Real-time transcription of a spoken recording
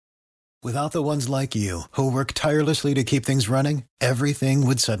Without the ones like you, who work tirelessly to keep things running, everything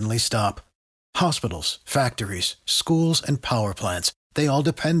would suddenly stop. Hospitals, factories, schools, and power plants, they all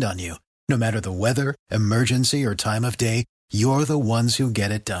depend on you. No matter the weather, emergency, or time of day, you're the ones who get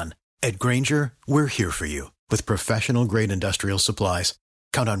it done. At Grainger, we're here for you with professional-grade industrial supplies.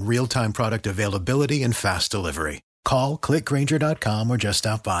 Count on real-time product availability and fast delivery. Call, clickgrainger.com, or just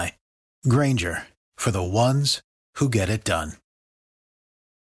stop by. Grainger, for the ones who get it done.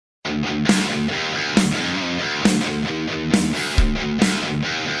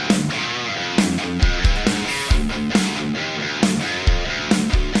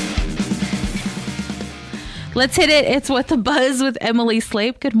 Let's hit it. It's What the Buzz with Emily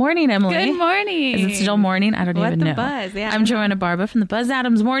Slape. Good morning, Emily. Good morning. Is it still morning? I don't even know. What the Buzz, yeah. I'm Joanna Barba from the Buzz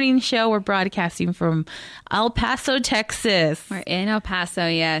Adams Morning Show. We're broadcasting from El Paso, Texas. We're in El Paso,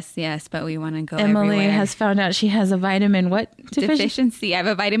 yes, but we want to go Emily everywhere. has found out she has a vitamin what? Deficiency. I have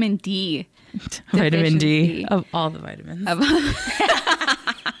a vitamin D. Vitamin D. Of all the vitamins.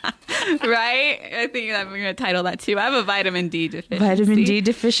 Right? I think I'm going to title that too. I have a vitamin D deficiency. Vitamin D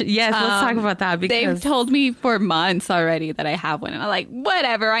deficiency. Yes, let's talk about that. Because they've told me for months already that I have one. And I'm like,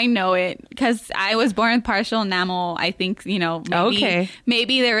 whatever, I know it. Because I was born with partial enamel. I think,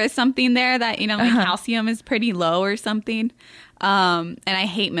 maybe there is something there that, my calcium is pretty low or something. And I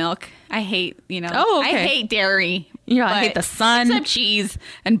hate milk. I hate, I hate dairy. I hate the sun. Except cheese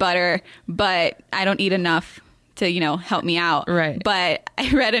and butter. But I don't eat enough to, help me out. Right. But I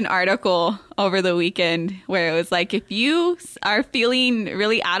read an article over the weekend where it was like, if you are feeling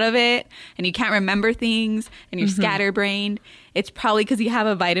really out of it and you can't remember things and you're scatterbrained, it's probably because you have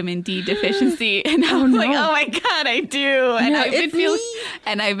a vitamin D deficiency. And I was like, oh my God, I do.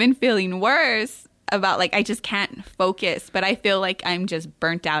 And I've been feeling worse about I just can't focus, but I feel like I'm just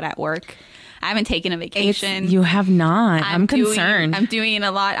burnt out at work. I haven't taken a vacation. You have not. I'm concerned. I'm doing a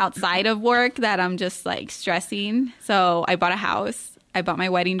lot outside of work that I'm just stressing. So I bought a house. I bought my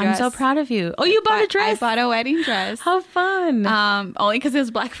wedding dress. I'm so proud of you. Oh, you bought a dress? I bought a wedding dress. How fun. Only because it was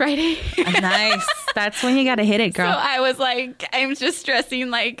Black Friday. Nice. That's when you got to hit it, girl. So I was I'm just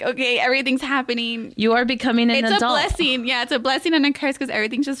stressing okay, everything's happening. You are becoming an adult. It's a blessing. Yeah, it's a blessing and a curse because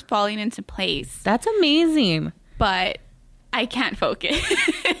everything's just falling into place. That's amazing. But I can't focus.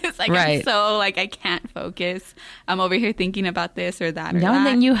 Right. I'm so I can't focus. I'm over here thinking about this or that or that.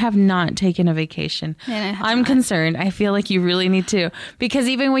 Then you have not taken a vacation. I'm concerned. I feel like you really need to, because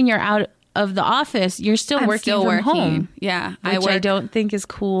even when you're out of the office, you're still working from home. Yeah, which I don't think is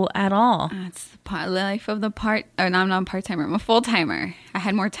cool at all. It's the life of the part. Or no, I'm not a part timer. I'm a full timer. I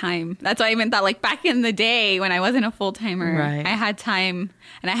had more time. That's why I even thought back in the day when I wasn't a full timer, right. I had time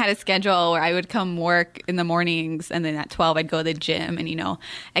and I had a schedule where I would come work in the mornings and then at 12 I'd go to the gym and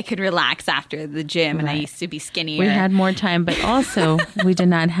I could relax after the gym. And I used to be skinnier. We had more time, but also we did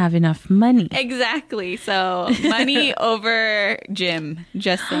not have enough money. Exactly. So money over gym.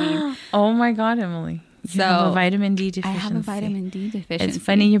 Just saying. Oh my God, Emily. You have a vitamin D deficiency. I have a vitamin D deficiency. It's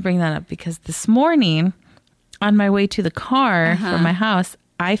funny you bring that up because this morning on my way to the car from my house,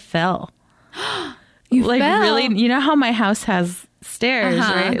 I fell. You fell? Really, you know how my house has stairs,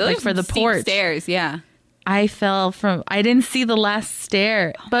 right? Those for the porch. Stairs, yeah. I fell I didn't see the last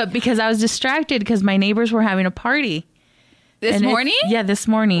stair, but because I was distracted because my neighbors were having a party. This morning? Yeah, this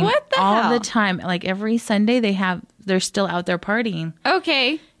morning. What the hell? All the time. Every Sunday they're still out there partying.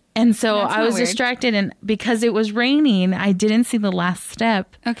 Okay. And so I was distracted, and because it was raining, I didn't see the last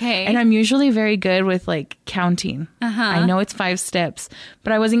step. Okay. And I'm usually very good with counting. I know it's 5 steps,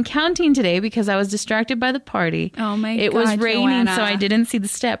 but I wasn't counting today because I was distracted by the party. Oh my God, It was raining, Joanna. so I didn't see the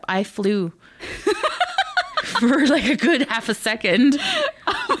step. I flew for a good half a second,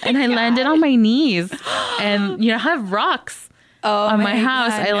 and I landed on my knees. And I have rocks. On my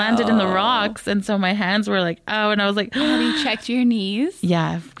house, I landed in the rocks, and so my hands were and I was like, have you checked your knees?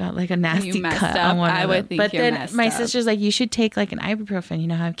 Yeah, I've got a nasty cut on one I of would them. think But you're then messed my up. sister's like, you should take an ibuprofen. You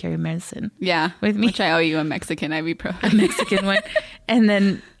know how I carry medicine. Yeah, with me, which I owe you a Mexican ibuprofen, a Mexican one. And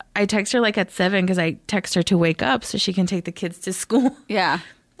then I text her at 7 because I text her to wake up so she can take the kids to school. Yeah,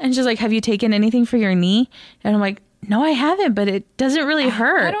 and she's like, have you taken anything for your knee? And I'm like, no, I haven't, but it doesn't really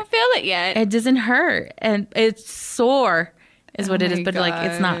hurt. I don't feel it yet. It doesn't hurt, and it's sore. Is what it is, but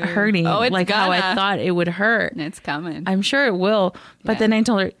it's not hurting how I thought it would hurt. It's coming. I'm sure it will. But then I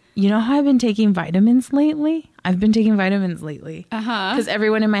told her, you know how I've been taking vitamins lately? I've been taking vitamins lately. Because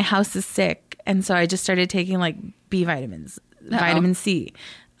everyone in my house is sick. And so I just started taking B vitamins, vitamin C.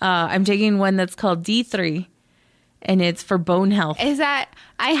 I'm taking one that's called D3. And it's for bone health. Is that,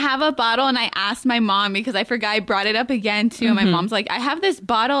 I have a bottle and I asked my mom because I forgot I brought it up again too. And my mom's like, I have this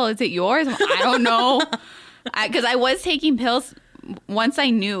bottle. Is it yours? I don't know. Because I was taking pills once I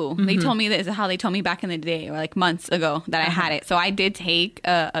knew, they told me this is how they told me back in the day, or like months ago, that I had it. So I did take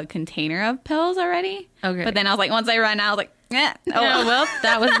a container of pills already. Okay. But then I was like, once I ran out, I was like, yeah, well,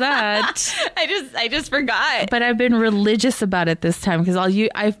 that was that. I just forgot. But I've been religious about it this time because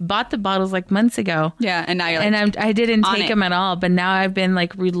I bought the bottles like months ago. Yeah, and now you're like, and I didn't take them at all. But now I've been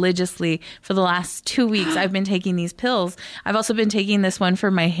like religiously for the last 2 weeks. I've been taking these pills. I've also been taking this one for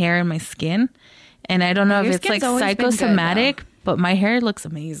my hair and my skin. And I don't know if it's like psychosomatic, but my hair looks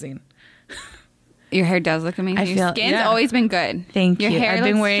amazing. Your hair does look amazing. Your skin's always been good. Thank you. I've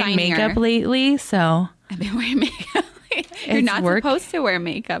been wearing makeup lately, so I've been wearing makeup. You're not supposed to wear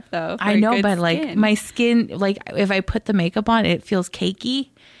makeup though. I know, but like my skin, like if I put the makeup on, it feels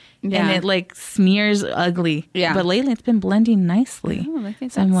cakey. Yeah. And it like smears ugly. Yeah. But lately it's been blending nicely. Oh, look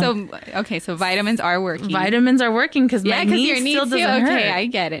at that. So vitamins are working. Vitamins are working because my knee still doesn't hurt. Okay, I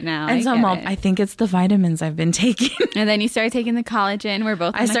get it now. And so I think it's the vitamins I've been taking. And then you started taking the collagen. We're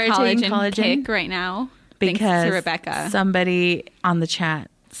both on the collagen kick right now. Because thanks to Rebecca. Somebody on the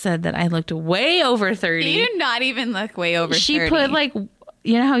chat said that I looked way over 30. You do not even look way over 30. She put like,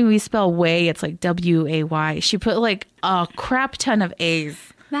 you know how we spell way? It's like W-A-Y. She put like a crap ton of A's.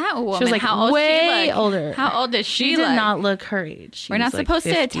 That woman, she was like how old way she look? Older. How old does she look? She did not look her age. We're not supposed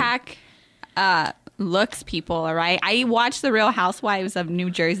to attack looks, people, all right? I watch The Real Housewives of New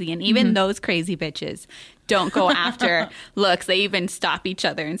Jersey, and even those crazy bitches don't go after looks. They even stop each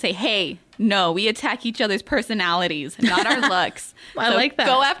other and say, hey, no, we attack each other's personalities, not our looks. I like that.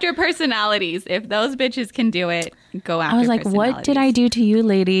 Go after personalities. If those bitches can do it, go after I was like, what did I do to you,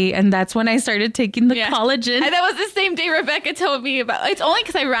 lady? And that's when I started taking the collagen. And that was the same day Rebecca told me about. It's only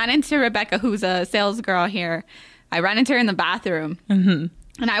because I ran into Rebecca, who's a sales girl here. I ran into her in the bathroom, and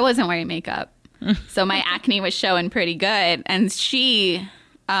I wasn't wearing makeup. So my acne was showing pretty good. And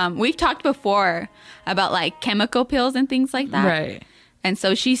we've talked before about like chemical pills and things like that. Right. And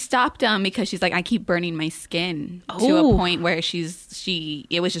so she stopped them because she's like, I keep burning my skin to a point where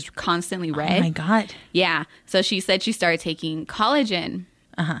it was just constantly red. Oh my God. Yeah. So she said she started taking collagen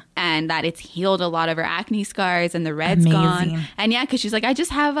and that it's healed a lot of her acne scars and the red's gone. And yeah, because she's like, I just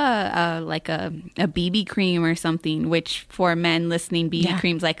have a BB cream or something, which for men listening, BB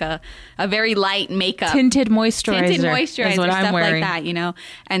cream's like a very light makeup. Tinted moisturizer is what I'm wearing. Like that, you know?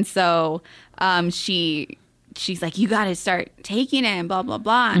 And so she's like, you got to start taking it and blah, blah,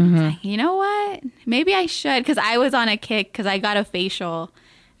 blah. And I was like, you know what? Maybe I should. Because I was on a kick because I got a facial.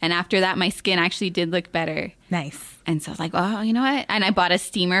 And after that, my skin actually did look better. Nice. And so I was like, oh, you know what? And I bought a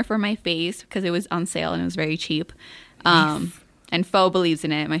steamer for my face because it was on sale and it was very cheap. Nice. And Fo believes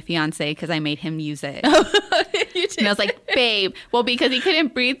in it, my fiance, because I made him use it. You did. And I was like, babe. Well, because he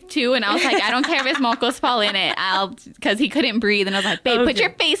couldn't breathe too. And I was like, I don't care if his mocos fall in it. Because he couldn't breathe. And I was like, babe, put your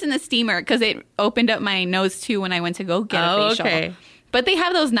face in the steamer. Because it opened up my nose too when I went to go get a facial. Okay. But they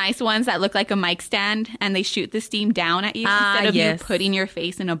have those nice ones that look like a mic stand. And they shoot the steam down at you instead of you putting your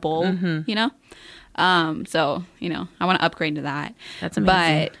face in a bowl, you know? So, you know, I want to upgrade to that. That's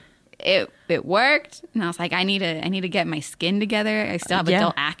amazing. But it worked, and I was like, I need to get my skin together. I still have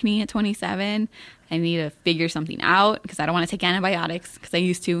adult acne at 27. I need to figure something out because I don't want to take antibiotics because I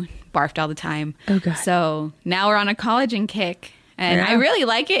used to barfed all the time. Oh God. So now we're on a collagen kick, and I really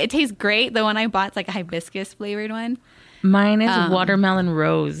like it. It tastes great. The one I bought is like a hibiscus flavored one. Mine is watermelon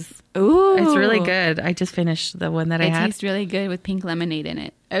rose. Ooh, it's really good. I just finished the one that I had. It tastes really good with pink lemonade in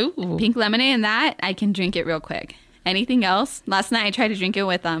it. Oh, pink lemonade and that I can drink it real quick. Anything else? Last night I tried to drink it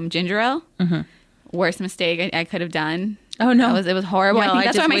with ginger ale. Worst mistake I could have done. Oh no, it was horrible. I think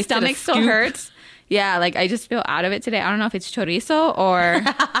that's why my stomach still hurts. Yeah, like I just feel out of it today. I don't know if it's chorizo or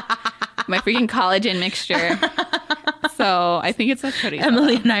my freaking collagen mixture. So I think it's a chorizo.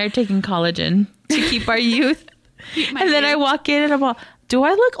 Emily and I are taking collagen to keep our youth. Then I walk in and I'm all, do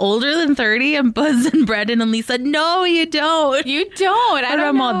I look older than 30? And Buzz and Brandon and Lisa, no, you don't. You don't. I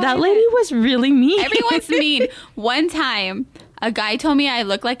don't know. That lady was really mean. Everyone's mean. One time, a guy told me I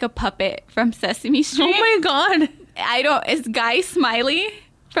look like a puppet from Sesame Street. Oh my God. It's Guy Smiley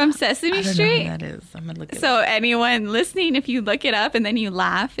from Sesame Street. I don't know who that is. I'm going to look it up. So anyone listening, if you look it up and then you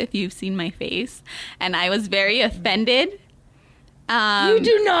laugh if you've seen my face. And I was very offended. You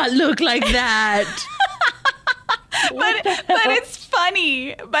do not look like that. But it's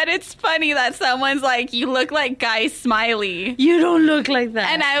funny. But it's funny that someone's like, you look like Guy Smiley. You don't look like that.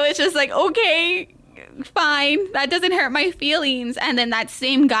 And I was just like, okay, fine. That doesn't hurt my feelings. And then that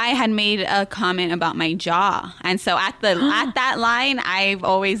same guy had made a comment about my jaw. And so at that line, I've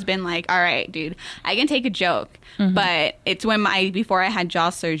always been like, all right, dude, I can take a joke. But it's before I had jaw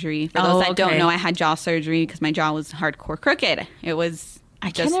surgery. For those that don't know, I had jaw surgery because my jaw was hardcore crooked. It was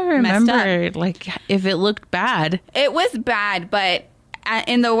I can't even remember like if it looked bad. It was bad, but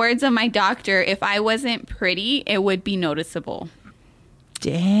in the words of my doctor, if I wasn't pretty, it would be noticeable.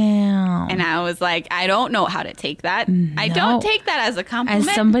 Damn. And I was like, I don't know how to take that. No. I don't take that as a compliment.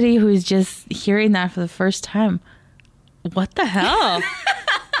 As somebody who's just hearing that for the first time, what the hell?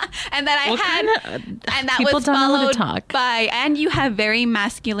 And then and that was followed by, and you have very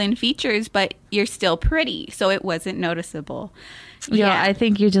masculine features, but you're still pretty, so it wasn't noticeable. Yeah, I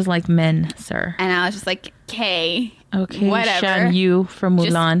think you just like men, sir. And I was just like, okay, whatever. Shan Yu from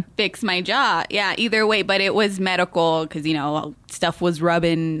Mulan. Just fix my jaw. Yeah, either way, but it was medical because, stuff was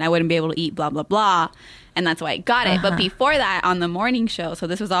rubbing. I wouldn't be able to eat, blah, blah, blah. And that's why I got it. But before that, on the morning show, so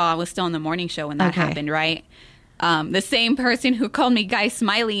this was all, I was still on the morning show when that happened, right? The same person who called me Guy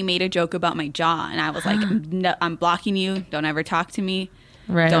Smiley made a joke about my jaw. And I was like, no, I'm blocking you. Don't ever talk to me.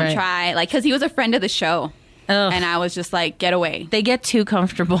 Don't try. Like, because he was a friend of the show. Ugh. And I was just like, get away. They get too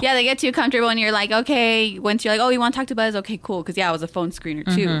comfortable. Yeah, they get too comfortable. And you're like, okay. Once you're like, oh, you want to talk to Buzz? Okay, cool. Because, I was a phone screener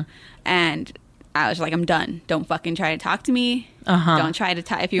too. And I was like, I'm done. Don't fucking try to talk to me. Don't try to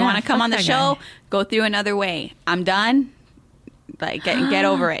talk. If you want to come on the show, go through another way. I'm done. Like, get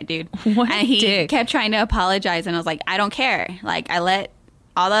over it, dude. And he kept trying to apologize. And I was like, I don't care. Like, I let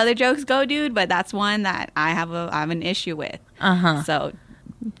all the other jokes go, dude. But that's one that I have an issue with. So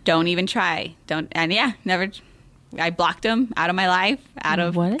don't even try. Never. I blocked him out of my life,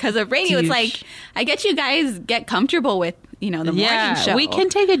 because of radio. It's like, I get you guys get comfortable with, the morning show. We can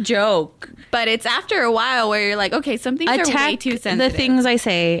take a joke. But it's after a while where you're like, okay, some things are way too sensitive. The things I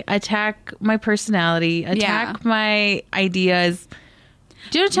say, attack my personality, attack my ideas.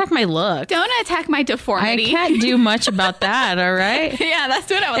 Don't attack my look. Don't attack my deformity. I can't do much about that, all right? Yeah, that's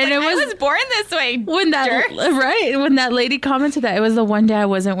what I was like. I was born this way, when that lady commented that, it was the one day I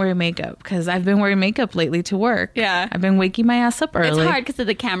wasn't wearing makeup, because I've been wearing makeup lately to work. Yeah. I've been waking my ass up early. It's hard because of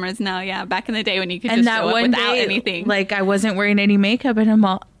the cameras now, yeah. Back in the day when you could just show up without anything. Like, I wasn't wearing any makeup, and I'm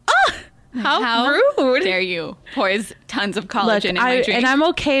all, how rude. Dare you? Pours tons of collagen in my drink. And I'm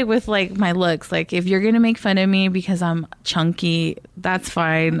okay with, like, my looks. Like, if you're going to make fun of me because I'm chunky, that's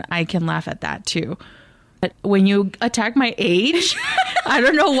fine. I can laugh at that, too. But when you attack my age, I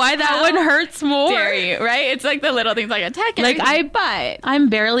don't know why that one hurts more. Dare you, right? It's like the little things, like attack everything. I'm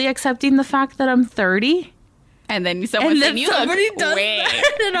barely accepting the fact that I'm 30. And then somebody does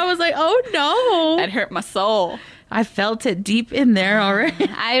that. And I was like, oh, no. That hurt my soul. I felt it deep in there already.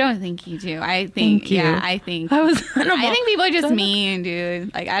 I don't think you do. I think, I think people are just mean,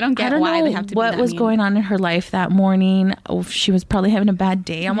 dude. Like, I don't get why they have to be that mean. What was going on in her life that morning? Oh, she was probably having a bad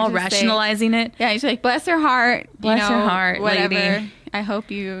day. I'm all rationalizing it. Yeah, you're like, bless her heart. Bless her heart, whatever. Lady. I hope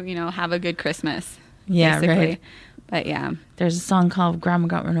you, have a good Christmas. Yeah, basically. Right. But yeah. There's a song called Grandma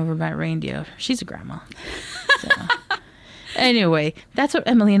Got Run Over by a Reindeer. She's a grandma. So. Anyway, that's what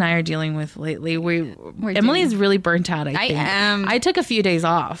Emily and I are dealing with lately. Emily's really burnt out, I think. I am. I took a few days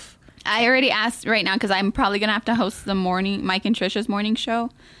off. I already asked right now because I'm probably going to have to host the Mike and Trisha's morning show.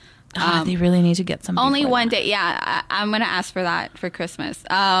 They really need to get something. Only one day. Yeah, I'm going to ask for that for Christmas.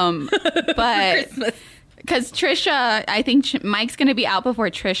 But because Trisha, I think Mike's going to be out before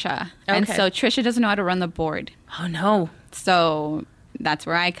Trisha. Okay. And so Trisha doesn't know how to run the board. Oh, no. So that's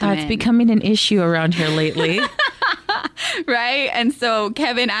where I come in. That's becoming an issue around here lately. Right? And so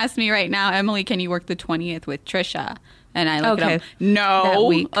Kevin asked me right now, Emily, can you work the 20th with Trisha? And I look at him, no. That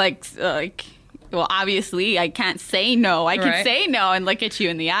week. Like, well, obviously, I can't say no. I can say no and look at you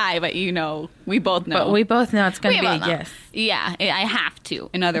in the eye, but we both know. But we both know it's going to be a yes. Yeah, I have to,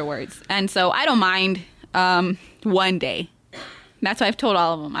 in other words. And so I don't mind one day. That's what I've told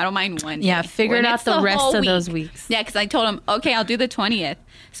all of them. I don't mind one day. Yeah, figure it out the rest of those weeks. Yeah, because I told them, okay, I'll do the 20th.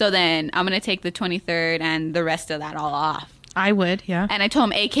 So then I'm going to take the 23rd and the rest of that all off. I would, yeah. And I told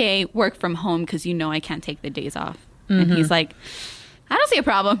him, AKA work from home, because I can't take the days off. Mm-hmm. And he's like, I don't see a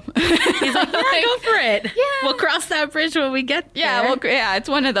problem. He's like, go for it. Yeah. We'll cross that bridge when we get there. Yeah, it's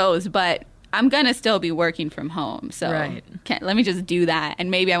one of those. But I'm going to still be working from home. So let me just do that. And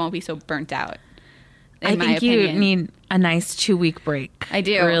maybe I won't be so burnt out. I think you need a nice 2-week break. I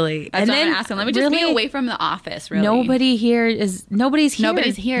do. Really. That's what I'm asking. Let me just be away from the office, really. Nobody's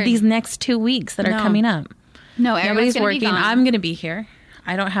here these next 2 weeks that are coming up. No, nobody's working. I'm going to be here.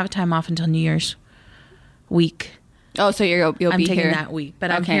 I don't have time off until New Year's week. Oh, so you'll be here. I'm taking that week.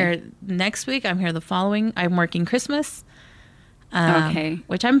 But I'm here next week. I'm here the following. I'm working Christmas.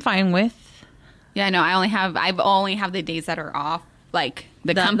 Which I'm fine with. Yeah, no, I only have the days that are off, like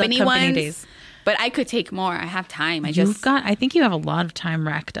the company ones. Days. But I could take more. I have time. I think you have a lot of time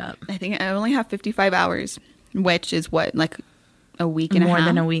racked up. I think I only have 55 hours, which is what, like a week and a half? More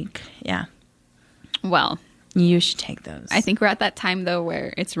than a week, yeah. Well, You should take those. I think we're at that time, though,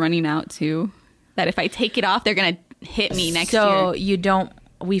 where it's running out, too. That if I take it off, they're going to hit me next year. So you don't...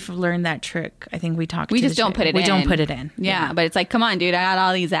 We've learned that trick. I think we talked. We just don't put it in. We don't put it in. Yeah, but it's like, come on, dude, I got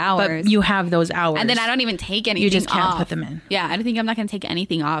all these hours. But you have those hours. And then I don't even take anything off. You just can't put them in. Yeah, I don't think I'm not going to take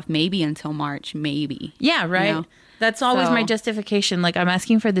anything off maybe until March, maybe. Yeah, right. You know? That's always my justification. Like, I'm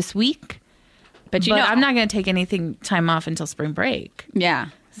asking for this week, but I'm not going to take anything time off until spring break. Yeah.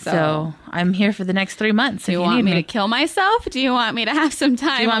 So I'm here for the next 3 months. Do you want me to kill myself? Do you want me to have some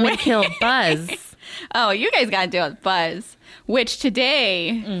time? Do you want me to kill Buzz? Oh, you guys got to deal with Buzz. Which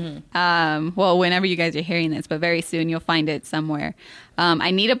today, well, whenever you guys are hearing this, but very soon you'll find it somewhere.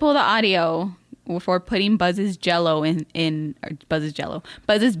 I need to pull the audio for putting Buzz's Jello Buzz's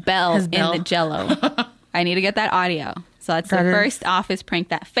bell in the Jello. I need to get that audio. So that's the first office prank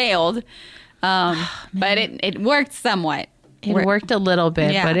that failed. But it worked somewhat. It worked a little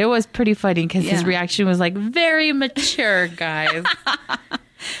bit, but it was pretty funny because his reaction was like very mature, guys.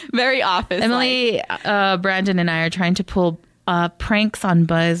 Very office. Emily, Brandon, and I are trying to pull pranks on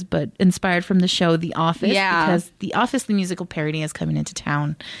Buzz, but inspired from the show The Office. Yeah. Because The Office, the musical parody, is coming into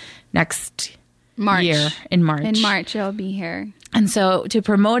town next year in March. In March, it'll be here. And so to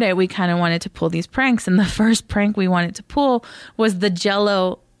promote it, we kind of wanted to pull these pranks. And the first prank we wanted to pull was the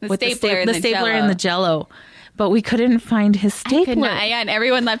Jello. The stapler in the Jello. But we couldn't find his stapler. And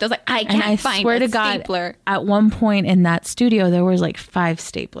everyone left. I was like, I can't find a stapler. At one point in that studio, there was like 5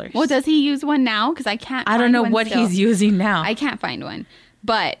 staplers. Well, does he use one now? Because I can't I don't know what he's using now. I can't find one.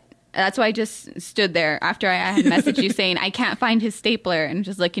 But that's why I just stood there after I had messaged you saying, I can't find his stapler. And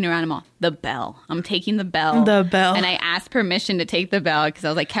just looking around him all, the bell. I'm taking the bell. The bell. And I asked permission to take the bell because I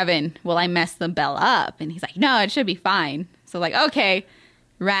was like, Kevin, will I mess the bell up? And he's like, no, it should be fine. So like, okay.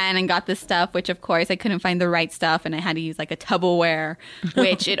 Ran and got the stuff, which of course I couldn't find the right stuff, and I had to use like a Tupperware,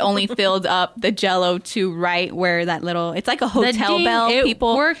 which it only filled up the Jello to right where that little, it's like a hotel bell. It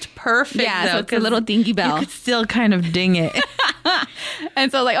worked perfect. Yeah, so it's a little dingy bell. You could still kind of ding it.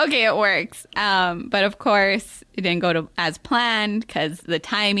 And so like, okay, it works. But of course it didn't go as planned because the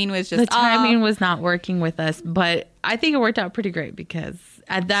timing was just timing was not working with us, but I think it worked out pretty great because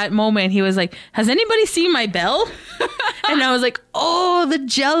at that moment he was like, has anybody seen my bell? And I was like, oh, the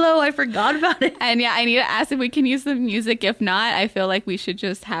Jello, I forgot about it. And yeah, I need to ask if we can use the music. If not, I feel like we should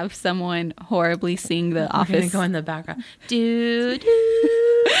just have someone horribly sing The Office. We're gonna go in the background. Do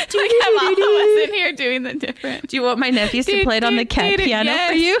like have all of us in here doing the different. Do you want my nephews to play it on the cat piano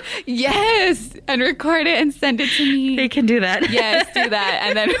for you? Yes, and record it and send it to me. They can do that. Yes, do that,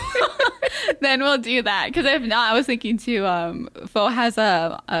 and then we'll do that. Because if not, I was thinking too. Fo has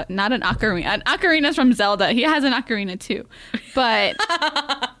not an ocarina. An ocarina's from Zelda. He has an ocarina too, but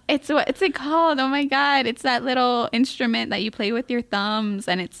what's it called? Oh my god! It's that little instrument that you play with your thumbs,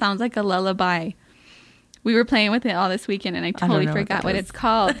 and it sounds like a lullaby. We were playing with it all this weekend, and I totally forgot what it's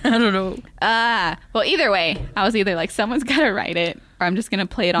called. I don't know. Well, either way, I was either like, someone's got to write it, or I'm just going to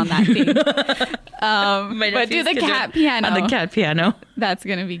play it on that thing. But do the cat piano. On the cat piano. That's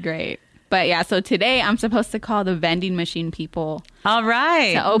going to be great. But yeah, so today I'm supposed to call the vending machine people. All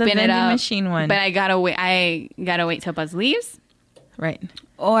right. To open it up. The vending machine one. But I gotta wait till Buzz leaves. Right.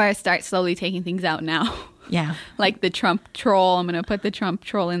 Or start slowly taking things out now. Yeah. Like the Trump troll. I'm going to put the Trump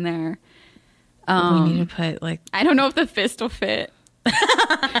troll in there. We need to put like... I don't know if the fist will fit.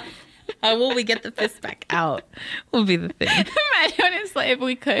 How will we get the fist back out? Will be the thing. Imagine if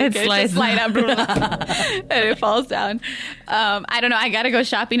we could slide up and it falls down. I don't know. I got to go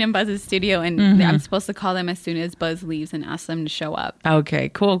shopping in Buzz's studio, and I'm supposed to call them as soon as Buzz leaves and ask them to show up. Okay,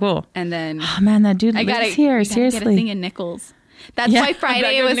 cool. And then... Oh man, that dude lives here. Seriously. Get a thing in Nichols. That's why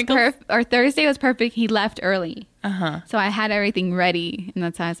Friday was perfect, or Thursday was perfect. He left early. So I had everything ready, and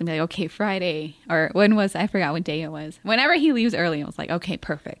that's how I was gonna be like, okay, Friday, or when was, I forgot what day it was. Whenever he leaves early, I was like, okay,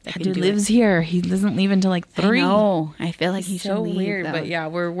 perfect. That dude lives here. He doesn't leave until like 3. No, I feel like he's so weird. Though. But yeah,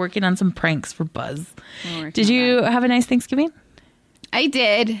 we're working on some pranks for Buzz. Did you have a nice Thanksgiving? I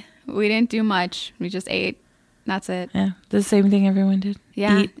did. We didn't do much. We just ate. That's it. Yeah, the same thing everyone did.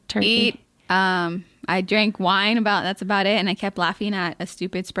 Yeah, eat turkey. I drank wine. That's about it. And I kept laughing at a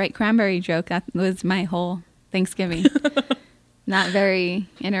stupid Sprite cranberry joke. That was my whole Thanksgiving. Not very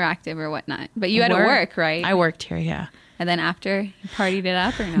interactive or whatnot. But you had to work, right? I worked here, yeah. And then after, you partied it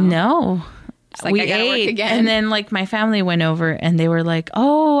up or no? No. Just like, I gotta work again. And then like my family went over and they were like,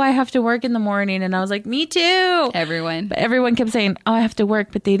 oh, I have to work in the morning. And I was like, me too. Everyone. But everyone kept saying, oh, I have to work.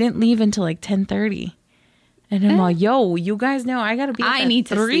 But they didn't leave until like 10:30. And I'm like, yo, you guys know I gotta be up at 3. I need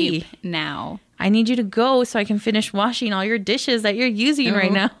to sleep now. I need you to go so I can finish washing all your dishes that you're using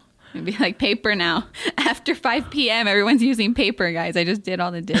right now. It'd be like paper now. After 5 p.m., everyone's using paper, guys. I just did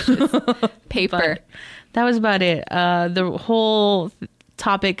all the dishes. Paper. But that was about it. The whole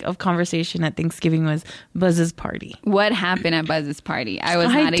topic of conversation at Thanksgiving was Buzz's party. What happened at Buzz's party? I was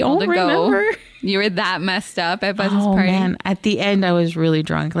not able to remember. Go. You were that messed up at Buzz's party? Oh, man. At the end, I was really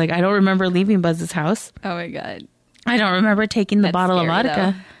drunk. Like, I don't remember leaving Buzz's house. Oh, my God. I don't remember taking the bottle of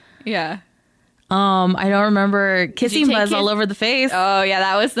vodka. Though. Yeah. I don't remember kissing Buzz all over the face. Oh, yeah,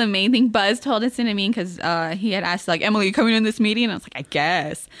 that was the main thing. Buzz told us in a meeting because he had asked, like, Emily, you coming in this meeting? And I was like, I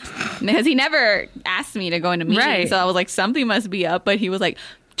guess. Because he never asked me to go into meetings. Right. So I was like, something must be up. But he was like,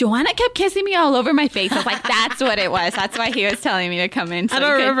 Joanna kept kissing me all over my face. I was like, that's what it was. That's why he was telling me to come in. So I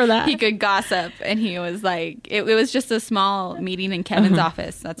don't remember that. He could gossip. And he was like, it was just a small meeting in Kevin's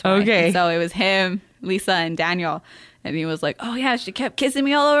office. That's why. Okay. And so it was him, Lisa, and Daniel. And he was like, oh, yeah, she kept kissing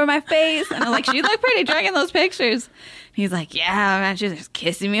me all over my face. And I was like, she looked pretty drunk in those pictures. He's like, yeah, man, she was just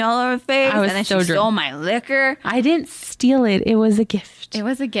kissing me all over my face. And then she stole my liquor. I didn't steal it. It was a gift. It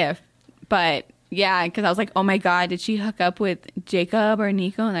was a gift. But yeah, because I was like, oh my God, did she hook up with Jacob or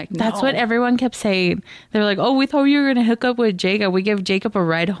Nico? And like, no. That's what everyone kept saying. They were like, oh, we thought you were going to hook up with Jacob. We gave Jacob a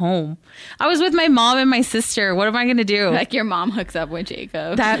ride home. I was with my mom and my sister. What am I going to do? Like your mom hooks up with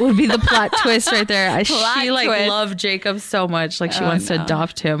Jacob. That would be the plot twist right there. She loved Jacob so much. Like she wants to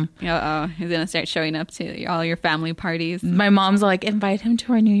adopt him. Uh-oh. He's going to start showing up to all your family parties. My mom's like, invite him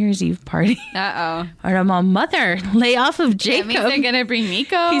to our New Year's Eve party. Uh-oh. Or my mom, mother, lay off of Jacob. That means they're going to bring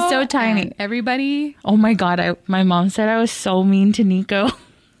Nico. He's so tiny. Everybody. Oh my God. My mom said I was so mean to Nico.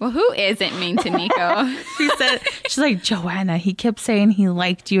 Well, who isn't mean to Nico? She's like, Joanna, he kept saying he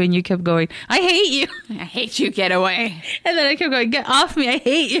liked you and you kept going, I hate you. I hate you, get away. And then I kept going, get off me, I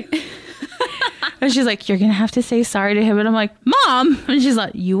hate you. And she's like, you're going to have to say sorry to him. And I'm like, Mom. And she's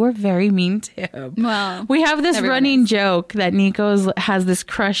like, you were very mean to him. Well, we have this running joke that Nico has this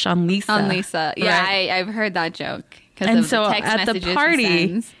crush on Lisa. On Lisa. Yeah, right? I've heard that joke. And so at the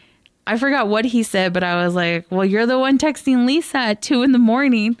party, I forgot what he said, but I was like, well, you're the one texting Lisa at 2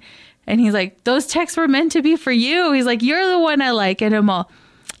 a.m. And he's like, those texts were meant to be for you. He's like, you're the one I like. And I'm all,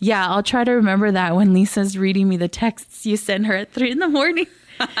 yeah, I'll try to remember that when Lisa's reading me the texts you send her at 3 a.m.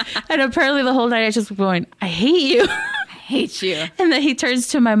 And apparently the whole night I just going, I hate you. I hate you. And then he turns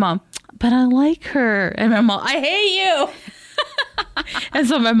to my mom, but I like her. And my mom, I hate you. And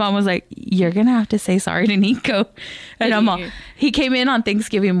so my mom was like, you're going to have to say sorry to Nico. And I'm all, he came in on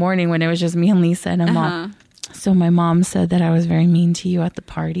Thanksgiving morning when it was just me and Lisa. And I'm all, so my mom said that I was very mean to you at the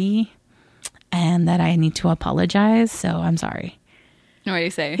party and that I need to apologize. So I'm sorry. What did he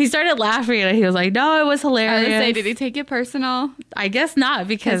say? He started laughing and he was like, no, it was hilarious. I was gonna say, did he take it personal? I guess not,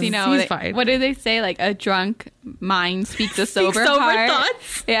 because he's fine. What did they say? Like a drunk mind speaks a sober heart.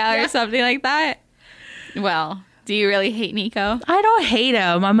 Thoughts. Yeah, or something like that. Well, do you really hate Nico? I don't hate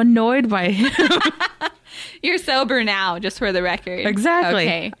him. I'm annoyed by him. You're sober now, just for the record. Exactly.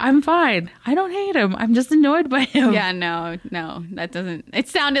 Okay. I'm fine. I don't hate him. I'm just annoyed by him. Yeah, no. That doesn't... It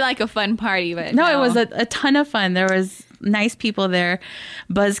sounded like a fun party, but no. It was a ton of fun. There was nice people there.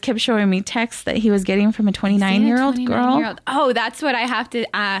 Buzz kept showing me texts that he was getting from a 29-year-old girl. Oh, that's what I have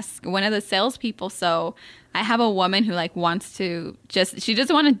to ask one of the salespeople. So I have a woman who wants to she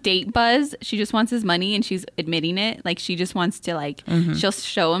doesn't want to date Buzz. She just wants his money and she's admitting it. Like she just wants to she'll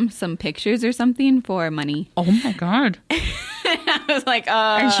show him some pictures or something for money. Oh my God. I was like,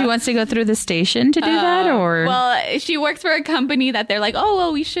 And she wants to go through the station to do that, or? Well, she works for a company that they're like, oh,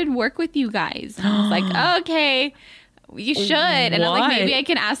 well, we should work with you guys. And I was like, okay. You should. And I'm like, maybe I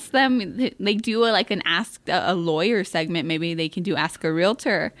can ask them. They do an ask a lawyer segment. Maybe they can do ask a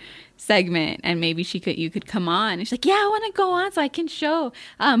realtor segment, and maybe you could come on. And she's like, yeah, I want to go on so I can show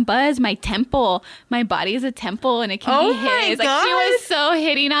Buzz my temple. My body is a temple and it can be his. Like she was so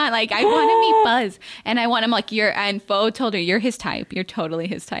hitting on, like, I want to meet Buzz and I want him, like, and Fo told her, you're his type. You're totally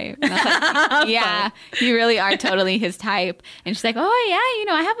his type. And I was like, yeah, you really are totally his type. And she's like, oh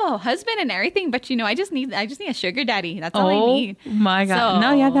yeah, I have a husband and everything, but I just need a sugar daddy. That's all I need. Oh my God. So,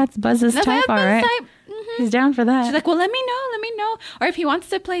 no, yeah, that's Buzz's type. All right. Mm-hmm. He's down for that. She's like, well, let me know. Or if he wants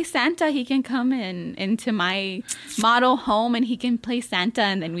to play Santa, he can come into my model home and he can play Santa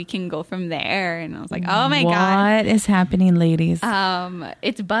and then we can go from there. And I was like, oh my God. What is happening, ladies?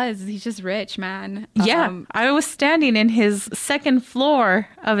 It's Buzz. He's just rich, man. Yeah. I was standing in his second floor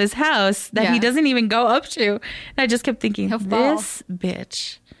of his house that he doesn't even go up to. And I just kept thinking, this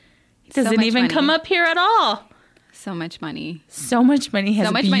bitch doesn't even come up here at all. So much money. He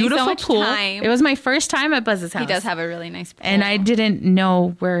has a beautiful pool. It was my first time at Buzz's house. He does have a really nice pool. And I didn't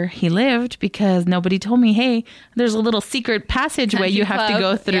know where he lived because nobody told me, hey, there's a little secret passageway you have to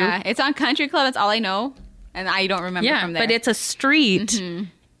go through. Yeah, it's on Country Club. That's all I know. And I don't remember from there. But it's a street. Mm-hmm.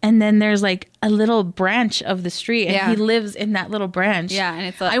 And then there's like a little branch of the street, and he lives in that little branch. Yeah, and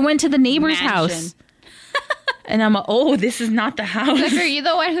it's I went to the neighbor's house, and I'm like, oh, this is not the house. Like, are you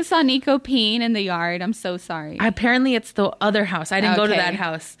the one who saw Nico peeing in the yard? I'm so sorry. Apparently, it's the other house. I didn't go to that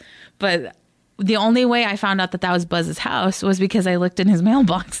house, but the only way I found out that was Buzz's house was because I looked in his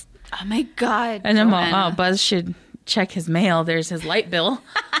mailbox. Oh my God! And I'm like, oh, Buzz should check his mail. There's his light bill.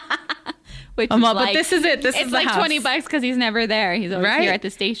 Which is but this is it. This is the like house. $20 because he's never there. He's always here at the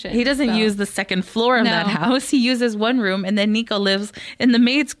station. He doesn't use the second floor of that house. He uses one room, and then Nico lives in the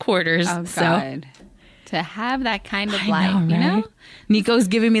maid's quarters. Oh God! To have that kind of life, right? You know? Nico's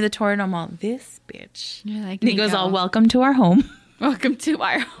giving me the tour, and I'm all, this bitch. You're like, Nico's all, welcome to our home. Welcome to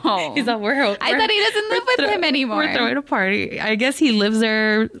our home. He's all, I thought he doesn't live with him anymore. We're throwing a party. I guess he lives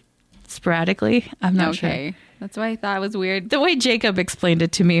there sporadically. I'm not sure. That's why I thought it was weird. The way Jacob explained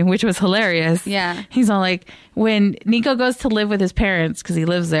it to me, which was hilarious. Yeah. He's all like, when Nico goes to live with his parents, because he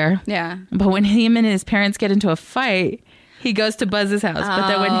lives there. Yeah. But when him and his parents get into a fight, he goes to Buzz's house. But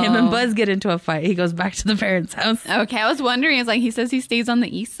then when him and Buzz get into a fight, he goes back to the parents' house. Okay. I was wondering, it's like, he says he stays on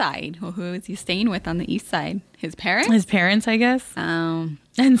the east side. Well, who is he staying with on the east side? His parents? His parents, I guess. And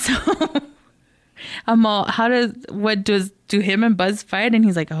so I'm all, do him and Buzz fight? And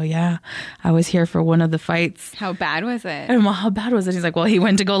he's like, oh yeah, I was here for one of the fights. How bad was it? And I'm all, how bad was it? He's like, well, he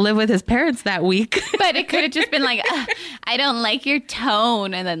went to go live with his parents that week. But it could have just been like, I don't like your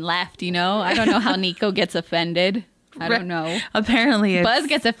tone, and then left, you know? I don't know how Nico gets offended. I don't know. Apparently Buzz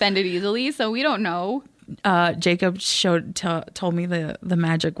gets offended easily, so we don't know. Jacob told me the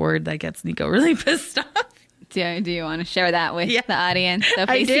magic word that gets Nico really pissed off. Do you want to share that with the audience? So if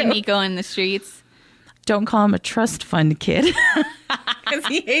they see Nico in the streets, don't call him a trust fund kid, because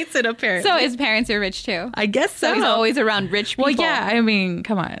he hates it apparently. So his parents are rich too, I guess so. So he's always around rich people. Well, yeah, I mean,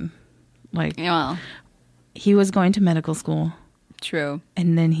 come on, like, well, he was going to medical school. True.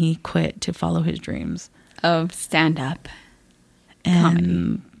 And then he quit to follow his dreams of stand-up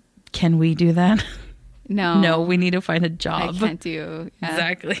comedy. Can we do that? No, we need to find a job. I can't do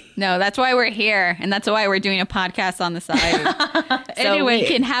exactly. No, that's why we're here, and that's why we're doing a podcast on the side. So anyway, we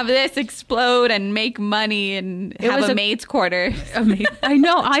can have this explode and make money and have a maid's quarters. I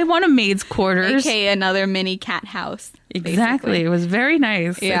know. I want a maid's quarters, aka another mini cat house. Exactly. Basically. It was very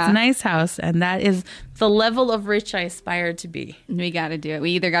nice. Yeah. It's a nice house, and that is the level of rich I aspire to be. We got to do it.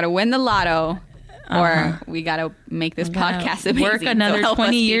 We either got to win the lotto. Or we got to make this podcast amazing. Work another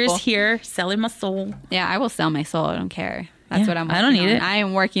 20 years here, selling my soul. Yeah, I will sell my soul. I don't care. That's what I'm working on. I don't need it. I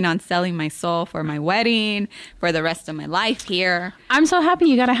am working on selling my soul for my wedding, for the rest of my life here. I'm so happy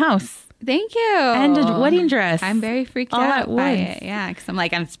you got a house. Thank you. And a wedding dress. I'm very freaked out by it. Yeah, because I'm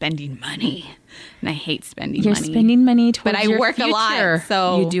like, I'm spending money. And I hate spending money. You're spending money towards But I work future. A lot.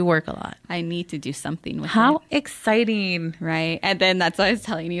 So you do work a lot. I need to do something with it. How exciting. Right. And then that's what I was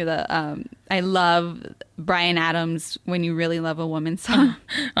telling you. I love Bryan Adams' When You Really Love a Woman song.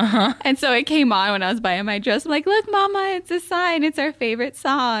 And so it came on when I was buying my dress. I'm like, look, Mama, it's a sign. It's our favorite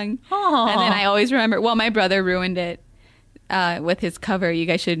song. Aww. And then I always remember, well, my brother ruined it with his cover. You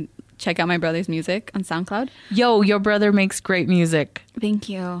guys should check out my brother's music on SoundCloud. Yo, your brother makes great music. Thank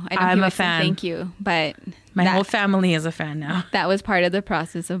you. I'm a fan. Thank you. But my whole family is a fan now. That was part of the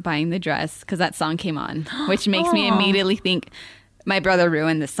process of buying the dress because that song came on, which makes me immediately think my brother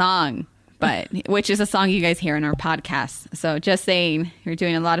ruined the song, but which is a song you guys hear in our podcast. So just saying, I'm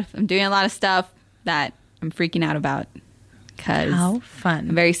doing a lot of stuff that I'm freaking out about. How fun.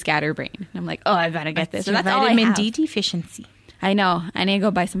 I'm very scatterbrained. I'm like, oh, I gotta get this. So that's vitamin D deficiency. I know. I need to go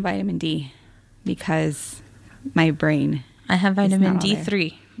buy some vitamin D because my brain. I have vitamin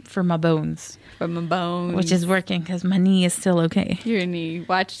D3 for my bones. For my bones. Which is working because my knee is still okay. Your knee.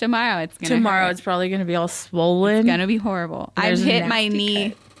 Watch tomorrow. It's probably going to be all swollen. It's going to be horrible. I've hit my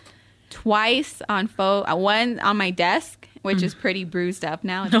knee twice on one on my desk, which is pretty bruised up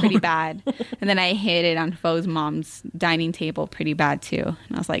now. It's pretty bad. And then I hit it on Foe's mom's dining table pretty bad too.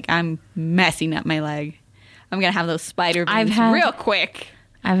 And I was like, I'm messing up my leg. I'm going to have those spider veins real quick.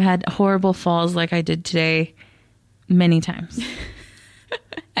 I've had horrible falls like I did today many times.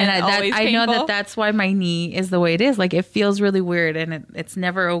 And I know that's why my knee is the way it is. Like, it feels really weird and it's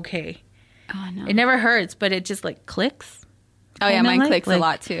never okay. Oh, no. It never hurts, but it just like clicks. Oh, yeah, mine clicks a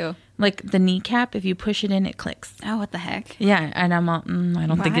lot too. Like the kneecap, if you push it in, it clicks. Oh, what the heck? Yeah, and I'm all, I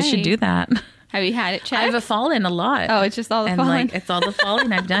don't think it should do that. Have you had it checked? I've fallen a lot. Oh, it's just all the falling? Like, it's all the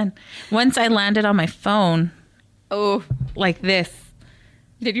falling I've done. Once I landed on my phone. Oh. Like this.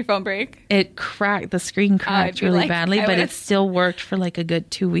 Did your phone break? It cracked. The screen cracked really badly, but it still worked for like a good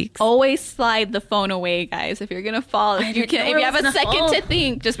 2 weeks. Always slide the phone away, guys. If you're going to fall, if you have a second to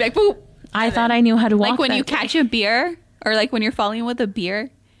think, just be like, boop. I thought I knew how to walk. Like when you catch a beer or like when you're falling with a beer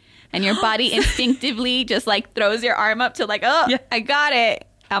and your body instinctively just like throws your arm up to like, oh, yeah. I got it.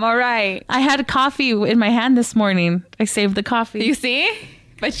 I'm all right. I had coffee in my hand this morning. I saved the coffee. You see?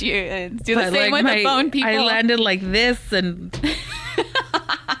 But you do the same with the phone, people. I landed like this, and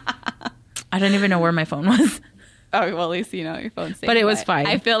I don't even know where my phone was. Oh, well, at least you know your phone's safe. But it was fine.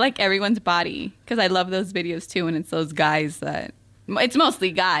 I feel like everyone's body, because I love those videos too, and it's those guys that, it's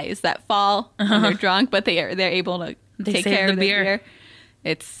mostly guys that fall when they're drunk, but they're able to take care of the beer.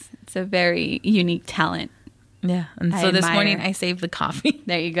 It's a very unique talent. Yeah, and so this morning I saved the coffee.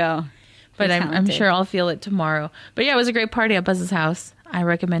 There you go. But I'm sure I'll feel it tomorrow. But yeah, it was a great party at Buzz's house. I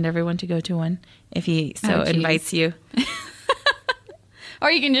recommend everyone to go to one if he invites you.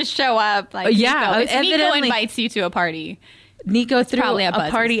 Or you can just show up. Like, yeah, Nico invites you to a party. Nico threw a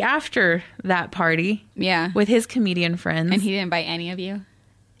party after that party. Yeah. With his comedian friends. And he didn't invite any of you?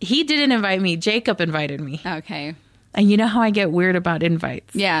 He didn't invite me. Jacob invited me. Okay. And you know how I get weird about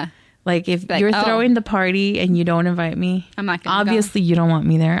invites. Yeah. Like if you're throwing the party and you don't invite me, I'm not going to go. Obviously, you don't want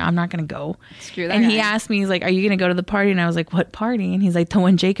me there. I'm not going to go. Screw that And guy. he asked me, he's like, are you going to go to the party? And I was like, what party? And he's like, the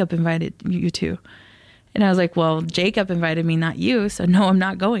one Jacob invited you to. And I was like, well, Jacob invited me, not you. So no, I'm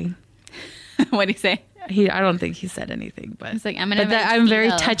not going. What did he say? I don't think he said anything, but it's like, I'm very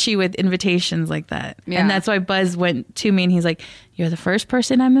touchy with invitations like that. Yeah. And that's why Buzz went to me and he's like, you're the first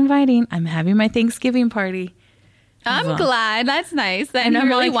person I'm inviting. I'm having my Thanksgiving party. I'm glad. That's nice. That he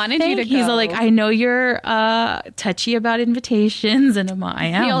really wanted you to go. He's like, I know you're touchy about invitations, and I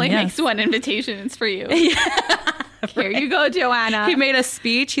am. He only makes one invitation. It's for you. Here you go, Joanna. He made a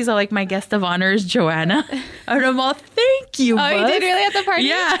speech. He's all like, my guest of honor is Joanna. And I'm all, thank you, Buzz. Oh, he did really at the party?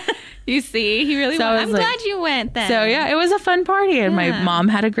 Yeah. You see, he really went. I'm glad you went then. So yeah, it was a fun party, and my mom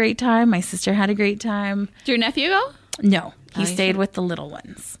had a great time. My sister had a great time. Did your nephew go? No. He stayed with the little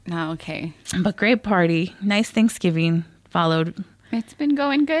ones. Oh, okay. But great party. Nice Thanksgiving followed. It's been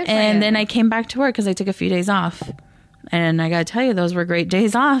going good. And then I came back to work because I took a few days off. And I got to tell you, those were great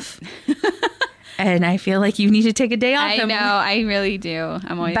days off. And I feel like you need to take a day off. I know. I really do.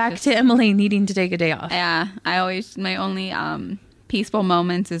 I'm always back to Emily needing to take a day off. Yeah. My only peaceful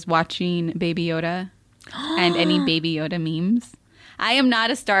moments is watching Baby Yoda and any Baby Yoda memes. I am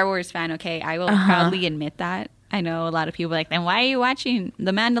not a Star Wars fan, okay? I will proudly admit that. I know a lot of people are like, then why are you watching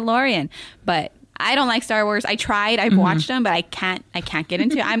The Mandalorian? But I don't like Star Wars. I tried. I've watched them, but I can't get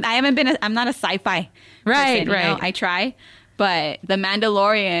into it. I'm not a sci-fi person, you know? I try. But The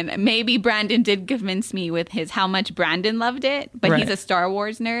Mandalorian, maybe Brandon did convince me with how much Brandon loved it, but he's a Star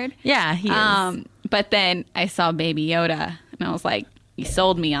Wars nerd. Yeah, he is. But then I saw Baby Yoda, and I was like, you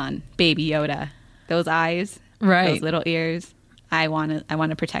sold me on Baby Yoda. Those eyes, those little ears. I want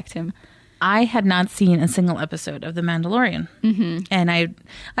to protect him. I had not seen a single episode of The Mandalorian. Mm-hmm. And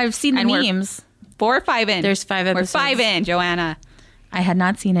I've seen the memes. 4 or 5 in. There's 5 episodes. We're 5 in, Joanna. I had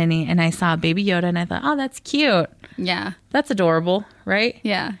not seen any, and I saw Baby Yoda, and I thought, oh, that's cute. Yeah. That's adorable, right?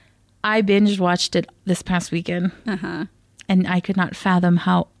 Yeah. I binge watched it this past weekend. And I could not fathom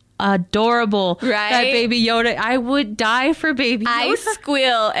how adorable that Baby Yoda. I would die for Baby Yoda. I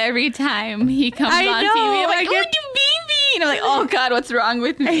squeal every time he comes on TV. I'm like, oh, you baby. And I'm like, oh God, what's wrong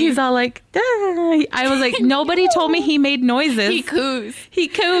with me? And he's all like, "Duh." I was like, nobody told me he made noises. He coos.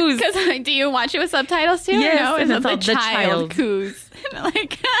 Because do you watch it with subtitles too? Yes, no? and it's all the child coos. And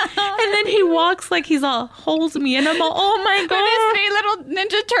like, and then he walks like he's all holds me, and I'm all, oh my God, with his 3 little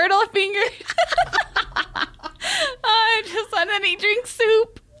Ninja Turtle fingers. And then he drinks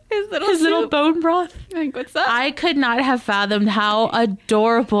soup. His little bone broth. Like, what's up? I could not have fathomed how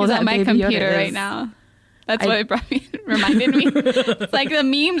adorable that my Baby computer Yoda is right now. That's what it reminded me. It's like the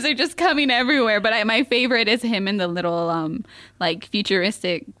memes are just coming everywhere. But my favorite is him in the little like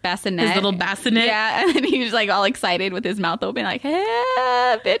futuristic bassinet. His little bassinet. Yeah, and then he's like all excited with his mouth open, like, "Hey,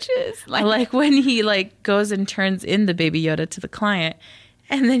 bitches!" I like when he like goes and turns in the Baby Yoda to the client,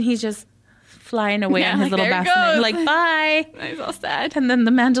 and then he's just flying away on his little bassinet, like, bye. He's all sad. And then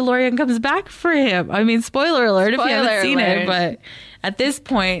the Mandalorian comes back for him. I mean, spoiler alert if you haven't seen it, but at this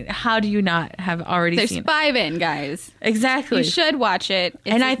point, how do you not have already seen it? There's 5 in, guys. Exactly. You should watch it.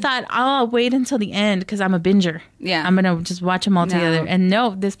 I thought, I'll wait until the end because I'm a binger. Yeah. I'm going to just watch them all together. And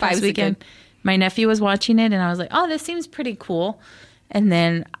this past weekend, my nephew was watching it, and I was like, oh, this seems pretty cool. And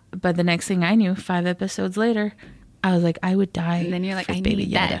then, but the next thing I knew, 5 episodes later, I was like, I would die. And then you're like, I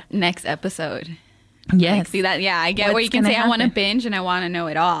need that next episode. Yes. Like, see that? Yeah, I get where you can say I want to binge and I want to know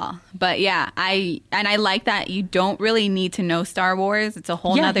it all. But yeah, I like that you don't really need to know Star Wars. It's a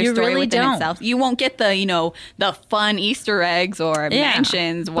whole nother story really within itself. You won't get the fun Easter eggs or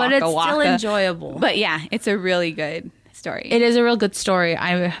mansions, but it's waka. still enjoyable. But yeah, it's a really good story. It is a real good story.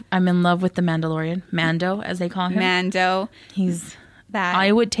 I'm in love with the Mandalorian. Mando, as they call him. Mando. He's that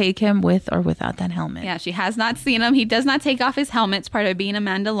I would take him with or without that helmet. Yeah, she has not seen him. He does not take off his helmet. It's part of being a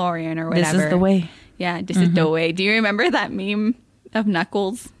Mandalorian or whatever. This is the way. Yeah, this is the way. Do you remember that meme of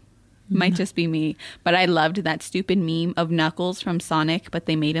Knuckles? Might just be me. But I loved that stupid meme of Knuckles from Sonic, but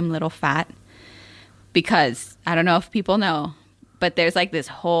they made him little fat. Because, I don't know if people know, but there's like this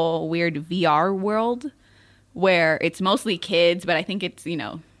whole weird VR world where it's mostly kids, but I think it's,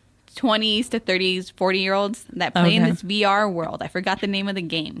 20s to 30s, 40-year-olds that play in this VR world. I forgot the name of the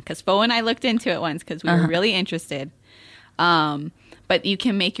game because Fo and I looked into it once because we were really interested. But you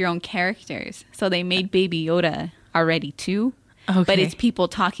can make your own characters. So they made Baby Yoda already too. Okay. But it's people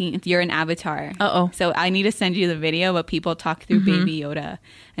talking. You're an avatar. So I need to send you the video, but people talk through Baby Yoda.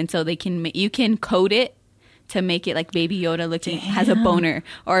 And so you can code it to make it like Baby Yoda looking has a boner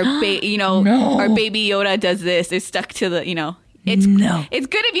or, or Baby Yoda does this. It's stuck to the, It's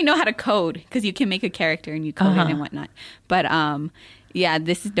good if you know how to code because you can make a character and you code it and whatnot. But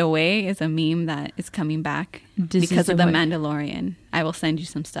This is the Way is a meme that is coming back because of the Mandalorian. I will send you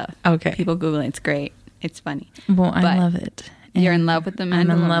some stuff. Okay. People Google it. It's great. It's funny. Well, I love it. You're in love with the Mandalorian.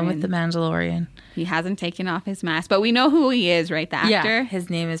 I'm in love with the Mandalorian. He hasn't taken off his mask, but we know who he is, right? The actor. Yeah. His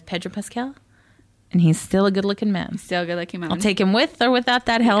name is Pedro Pascal. And he's still a good-looking man. Still a good-looking man. I'll take him with or without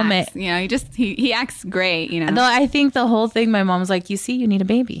that helmet. He acts great, Though I think the whole thing, my mom's like, you see, you need a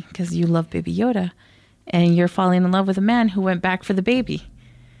baby because you love Baby Yoda. And you're falling in love with a man who went back for the baby.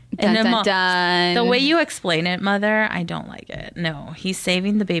 Dun, and dun, dun. The way you explain it, Mother, I don't like it. No, he's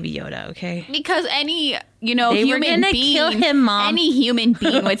saving the Baby Yoda, okay? Because any, they human being, kill him, Mom. Any human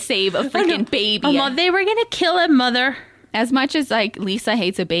being would save a freaking baby. Mom, they were gonna kill him, Mother. As much as like Lisa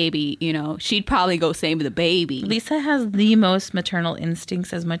hates a baby, she'd probably go save the baby. Lisa has the most maternal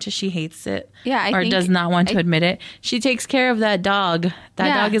instincts as much as she hates it. Yeah, or does not want to admit it. She takes care of that dog.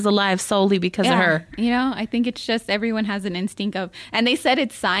 That dog is alive solely because of her. I think it's just everyone has an instinct of, and they said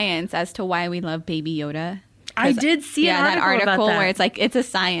it's science as to why we love Baby Yoda. I did see that article about that. Where it's like it's a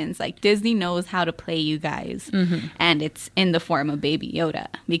science. Like Disney knows how to play you guys, and it's in the form of Baby Yoda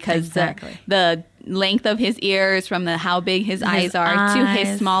because the length of his ears from how big his eyes are to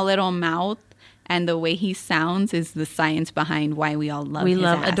his small little mouth and the way he sounds is the science behind why we all love. We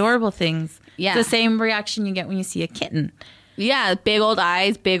love adorable things. Yeah, it's the same reaction you get when you see a kitten. Yeah, big old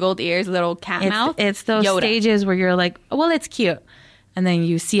eyes, big old ears, little cat mouth. It's those stages where you're like, oh, well, it's cute, and then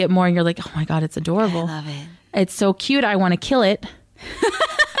you see it more and you're like, oh my god, it's adorable. I love it. It's so cute. I want to kill it.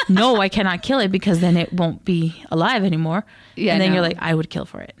 No, I cannot kill it because then it won't be alive anymore. Yeah, and then you're like, I would kill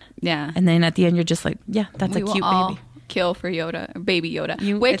for it. Yeah. And then at the end, you're just like, yeah, that's a cute baby. Kill for Yoda, or Baby Yoda.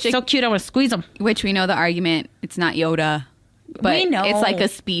 It's so cute. I want to squeeze him. Which we know the argument. It's not Yoda. But we know. It's like a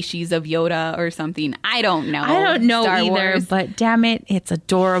species of Yoda or something. I don't know. I don't know Star either. Wars. But damn it, it's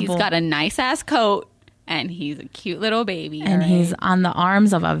adorable. He's got a nice ass coat. And he's a cute little baby. And he's on the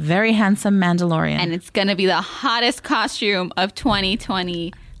arms of a very handsome Mandalorian. And it's going to be the hottest costume of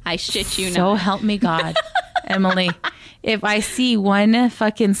 2020. I shit you not. So help me God, Emily. If I see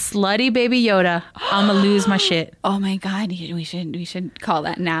fucking slutty Baby Yoda, I'm going to lose my shit. Oh my God. We should call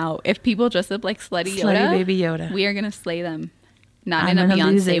that now. If people dress up like slutty Baby Yoda, we are going to slay them. Not in a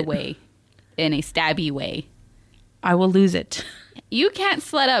Beyonce way. In a stabby way. I will lose it. You can't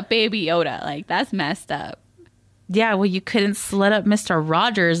slut up Baby Yoda. Like, that's messed up. Yeah, well, you couldn't slut up Mr.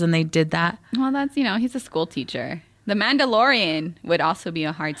 Rogers, and they did that. Well, that's, he's a school teacher. The Mandalorian would also be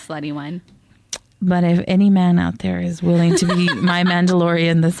a hard slutty one. But if any man out there is willing to be my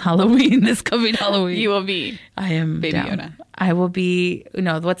Mandalorian this coming Halloween. You will be. I am Baby down. Yoda. I will be,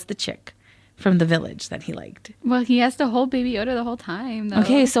 what's the chick from The Village that he liked? Well, he has to hold Baby Yoda the whole time, though.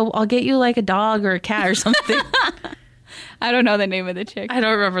 Okay, so I'll get you like a dog or a cat or something. I don't know the name of the chick. I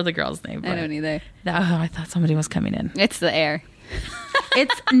don't remember the girl's name. I don't either. I thought somebody was coming in. It's the air.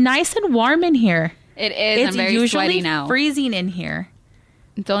 It's nice and warm in here. It is. I'm very sweaty now. It's freezing in here.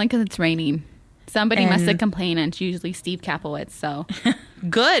 It's only because it's raining. Somebody must have complained, and it's usually Steve Kapowitz, so.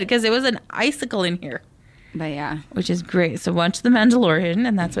 Good, because it was an icicle in here. But yeah. Which is great. So watch The Mandalorian,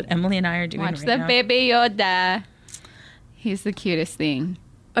 and that's what Emily and I are doing now. Watch the Baby Yoda. He's the cutest thing.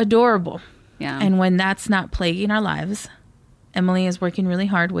 Adorable. Yeah. And when that's not plaguing our lives, Emily is working really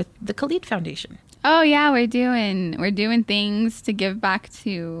hard with the Khalid Foundation. Oh yeah, we're doing things to give back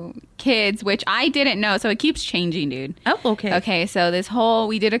to kids, which I didn't know. So it keeps changing, dude. Oh, okay. Okay, so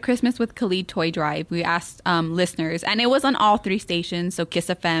we did a Christmas with Khalid toy drive. We asked listeners, and it was on all 3 stations, so Kiss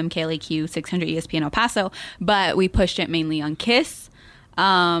FM, KLAQ, 600 ESPN El Paso, but we pushed it mainly on Kiss.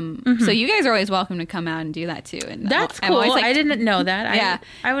 So you guys are always welcome to come out and do that too. And that's cool. Like, I didn't know that. Yeah.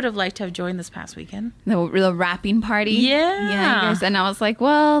 I would have liked to have joined this past weekend. The wrapping party. Yeah. You guys, and I was like,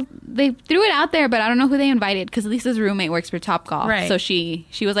 well, they threw it out there, but I don't know who they invited because Lisa's roommate works for Topgolf. Right. So she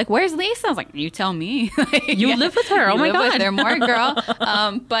was like, where's Lisa? I was like, you tell me. You live with her. Oh my God. With her more, girl.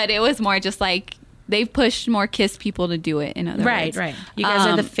 But it was more just like, they've pushed more KISS people to do it, in other words. Right. You guys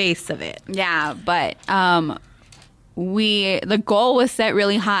are the face of it. Yeah, but the goal was set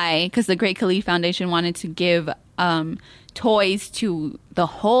really high because the Great Khalid Foundation wanted to give toys to the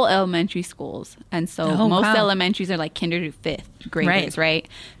whole elementary schools. And so most elementaries are like kinder to fifth graders, right?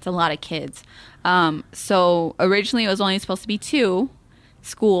 It's a lot of kids. So originally it was only supposed to be 2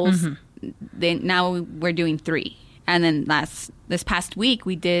 schools. Now we're doing 3. And then this past week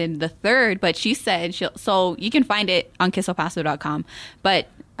we did the 3rd, but she said so you can find it on kisselpaso.com. But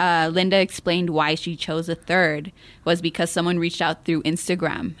Linda explained why she chose the 3rd was because someone reached out through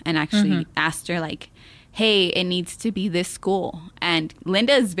Instagram and actually asked her like, hey, it needs to be this school. And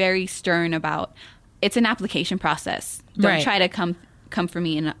Linda is very stern about it's an application process. Don't try to come for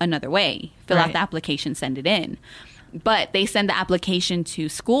me in another way. Fill out the application, send it in. But they send the application to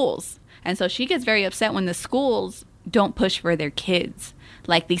schools. And so she gets very upset when the schools don't push for their kids.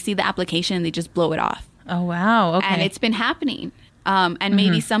 Like they see the application and they just blow it off. Oh, wow. Okay. And it's been happening. And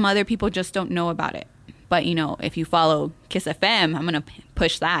maybe some other people just don't know about it. But, you know, if you follow KISS FM, I'm going to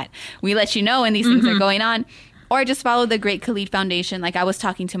push that. We let you know when these things are going on. Or just follow the Great Khalid Foundation. Like I was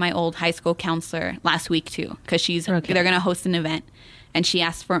talking to my old high school counselor last week, too. Because they're going to host an event. And she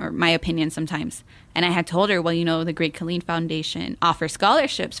asked for my opinion sometimes. And I had told her, well, you know, the Great Khalid Foundation offers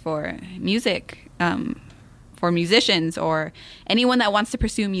scholarships for music, for musicians or anyone that wants to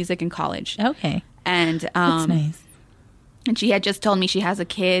pursue music in college. Okay. And that's nice. And she had just told me she has a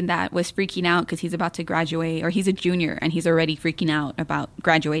kid that was freaking out because he's about to graduate, or he's a junior and he's already freaking out about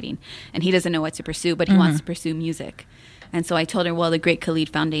graduating. And he doesn't know what to pursue, but he wants to pursue music. And so I told her, well, the Great Khalid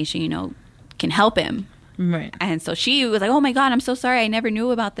Foundation, you know, can help him. Right. And so she was like, oh my God, I'm so sorry. I never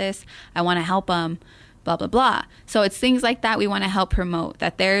knew about this. I want to help him, blah, blah, blah. So it's things like that we want to help promote,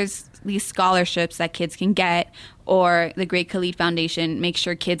 that there's these scholarships that kids can get, or the Great Khalid Foundation makes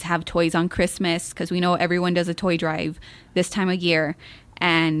sure kids have toys on Christmas because we know everyone does a toy drive this time of year.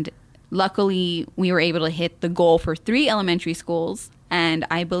 And luckily we were able to hit the goal for 3 elementary schools. And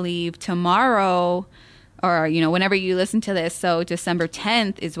I believe tomorrow, or, you know, whenever you listen to this, so December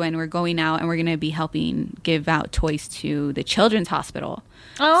 10th is when we're going out and we're going to be helping give out toys to the Children's Hospital.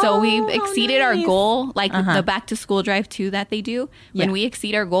 Oh, so we've exceeded our goal, like the back to school drive too that they do. When we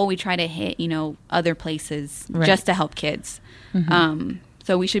exceed our goal, we try to hit, you know, other places just to help kids.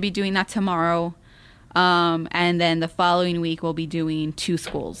 So we should be doing that tomorrow. And then the following week we'll be doing 2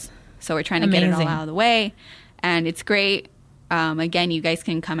 schools. So we're trying to get it all out of the way. And it's great. Again, you guys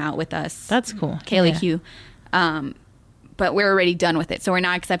can come out with us. That's cool. KLAQ. But we're already done with it. So we're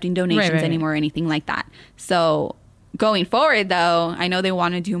not accepting donations anymore or anything like that. So going forward, though, I know they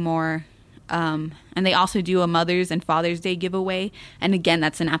want to do more. And they also do a Mother's and Father's Day giveaway. And again,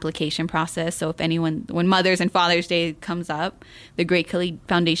 that's an application process. So if anyone, when Mother's and Father's Day comes up, the Great Khalid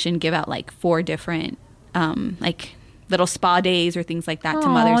Foundation give out like 4 different, like little spa days or things like that to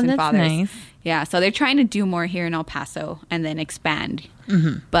mothers and fathers. Nice. Yeah, so they're trying to do more here in El Paso and then expand.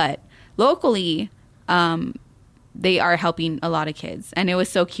 But locally, they are helping a lot of kids. And it was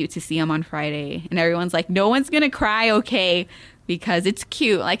so cute to see them on Friday. And everyone's like, no one's going to cry, okay? Because it's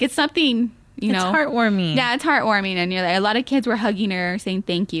cute. Like, it's something, you know. It's heartwarming. Yeah, it's heartwarming. And you're like, a lot of kids were hugging her, saying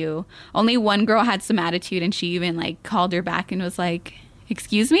thank you. Only one girl had some attitude, and she even, like, called her back and was like,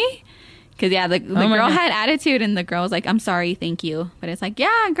 excuse me? Because, yeah, the girl had attitude, and the girl was like, I'm sorry, thank you. But it's like,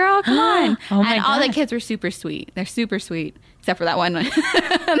 yeah, girl, come on. And all the kids were super sweet. They're super sweet. Except for that one.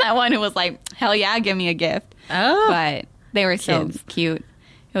 That one who was like, hell yeah, give me a gift. Oh. But they were so cute.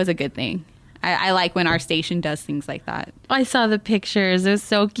 It was a good thing. I like when our station does things like that. I saw the pictures. It was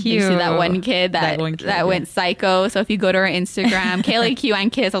so cute. You see that one kid that went psycho. So if you go to our Instagram, KLAQ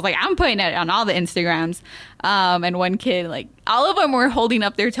and Kids, I was like, I'm putting it on all the Instagrams. And one kid, like, all of them were holding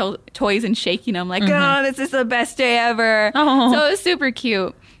up their toys and shaking them like, oh, this is the best day ever. Oh. So it was super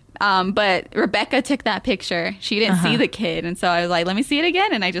cute. But Rebecca took that picture. She didn't see the kid. And so I was like, let me see it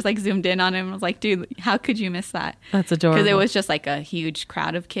again. And I just like zoomed in on him. I was like, dude, how could you miss that? That's adorable. Because it was just like a huge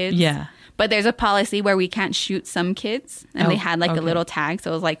crowd of kids. Yeah. But there's a policy where we can't shoot some kids. And they had like a little tag.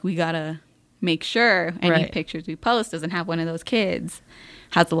 So it was like, we got to make sure any pictures we post doesn't have one of those kids.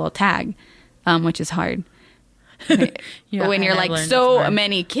 Has a little tag, which is hard. Yeah, when you're like so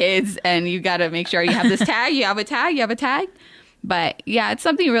many kids and you got to make sure you have this tag, you have a tag, you have a tag. But yeah, it's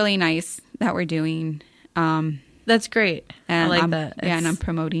something really nice that we're doing. The That's great. And I like that. Yeah, and I'm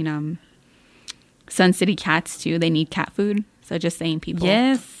promoting Sun City Cats too. They need cat food. So just saying, people.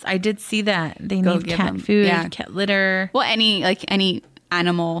 Yes, I did see that. They need cat food, cat litter. Well, any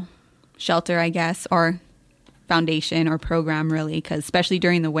animal shelter, I guess, or foundation or program, really, because especially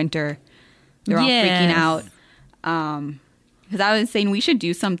during the winter, they're all freaking out. Because I was saying we should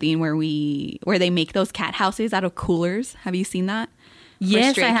do something where they make those cat houses out of coolers. Have you seen that?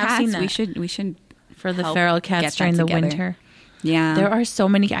 Yes, I have seen that. We should for the feral cats during the winter. Yeah, there are so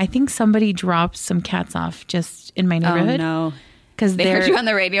many. I think somebody dropped some cats off just in my neighborhood. Oh no, because they heard you on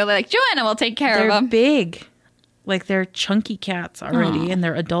the radio. They're like, Joanna will take care of them. They're big, like they're chunky cats already, and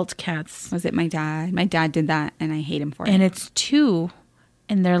they're adult cats. Was it my dad? My dad did that, and I hate him for it. And it's 2,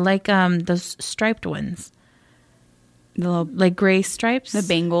 and they're like those striped ones. The little, like gray stripes, the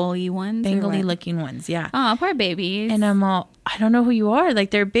Bengal-y ones, Bengal-y looking ones. Yeah. Oh, poor babies. And I'm all, I don't know who you are.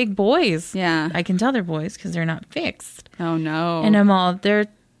 Like they're big boys. Yeah, I can tell they're boys because they're not fixed. Oh no. And I'm all, they're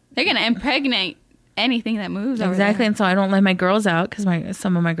gonna impregnate anything that moves. Exactly. Over And so I don't let my girls out because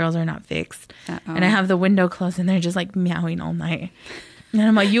some of my girls are not fixed. Uh-oh. And I have the window closed and they're just like meowing all night. And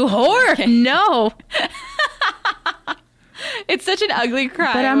I'm like, you whore! Okay. No. It's such an ugly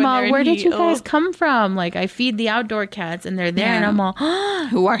cry. But I'm all, where did you guys come from? Like, I feed the outdoor cats and they're there, and I'm all,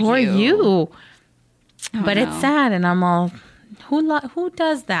 who are you? Oh, but it's sad, and I'm all, who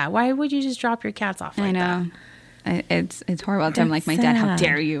does that? Why would you just drop your cats off like that? It's horrible. I'm like, my dad, how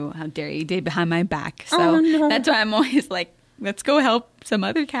dare you? How dare you? Did behind my back. So that's why I'm always like, let's go help some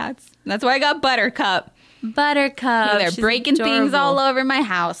other cats. That's why I got Buttercup. They're breaking things all over my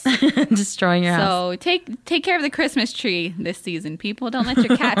house. Destroying your house. So take care of the Christmas tree this season, people. Don't let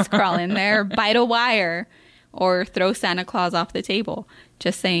your cats crawl in there, bite a wire, or throw Santa Claus off the table.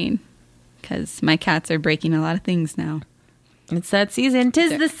 Just saying, because my cats are breaking a lot of things now. It's that season.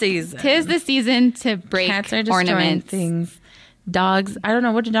 Tis the season. Tis the season to break cats are destroying ornaments. Things. Dogs. I don't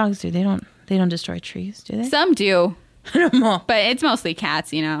know, what do dogs do? They don't destroy trees, do they? Some do. But it's mostly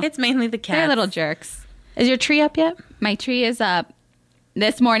cats, you know. It's mainly the cats. They're little jerks. Is your tree up yet? My tree is up.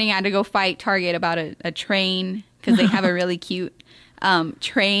 This morning I had to go fight Target about a train because they have a really cute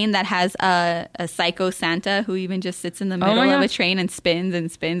train that has a psycho Santa who even just sits in the middle of a train and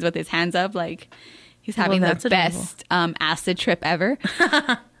spins with his hands up like he's having the best acid trip ever.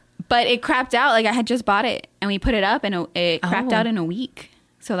 But it crapped out. Like I had just bought it and we put it up and it crapped out in a week.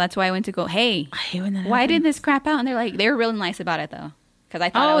 So that's why I went to go, hey, I hate when that why happens. did this crap out? And they were real nice about it though. Because I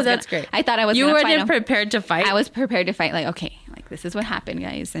thought that's great. I thought I was. You weren't prepared to fight. I was prepared to fight. Like, okay, like this is what happened,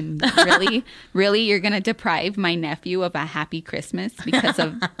 guys, and really, you're gonna deprive my nephew of a happy Christmas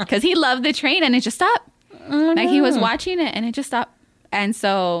because he loved the train and it just stopped. Oh, like he was watching it and it just stopped. And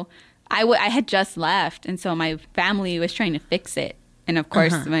so I had just left, and so my family was trying to fix it. And of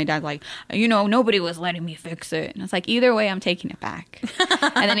course, my dad's like, nobody was letting me fix it. And I was like, either way, I'm taking it back.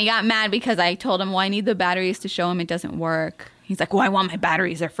 And then he got mad because I told him, well, I need the batteries to show him it doesn't work. He's like, well, I want my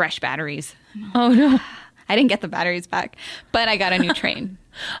batteries. They're fresh batteries. Oh, no. I didn't get the batteries back, but I got a new train.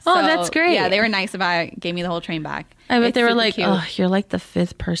 Oh, that's great. Yeah, they were nice about it. Gave me the whole train back. I bet they were like, cute. Oh, you're like the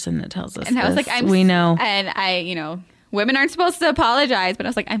 5th person that tells us and this. I was like, we know. And women aren't supposed to apologize, but I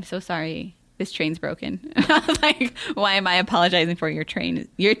was like, I'm so sorry. This train's broken. I was like, why am I apologizing for your train?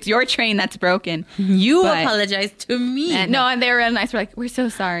 It's your train that's broken. You apologize to me. And they were real nice. We're like, we're so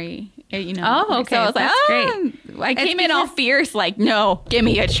sorry. Oh, okay. So I was like, great. I came in all fierce, like, no, give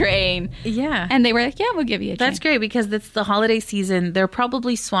me a train. Yeah. And they were like, yeah, we'll give you a train. That's great because it's the holiday season. They're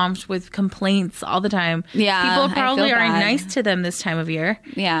probably swamped with complaints all the time. Yeah. People probably aren't nice to them this time of year.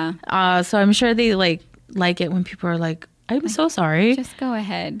 Yeah. So I'm sure they like it when people are like, I'm so sorry. Just go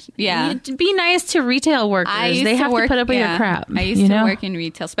ahead. Yeah. Be nice to retail workers. They have to put up with your crap. I used to work in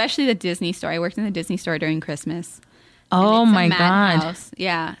retail, especially the Disney store. I worked in the Disney store during Christmas. Oh my God. House.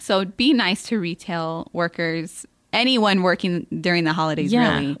 Yeah. So be nice to retail workers, anyone working during the holidays,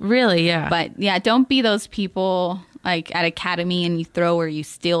 really. Yeah. But yeah, don't be those people like at Academy and you throw or you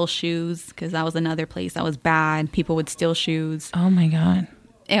steal shoes, because that was another place that was bad. People would steal shoes. Oh my God.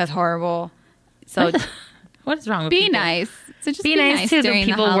 It was horrible. So what is wrong with be people? Nice. So just be nice to the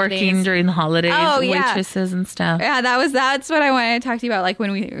people working during the holidays, waitresses and stuff. Yeah, that's what I wanted to talk to you about. Like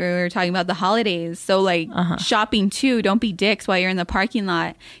when we were talking about the holidays. So like shopping too. Don't be dicks while you're in the parking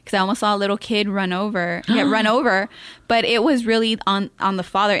lot. Because I almost saw a little kid get run over. But it was really on the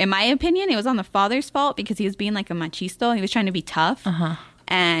father. In my opinion, it was on the father's fault because he was being like a machisto. He was trying to be tough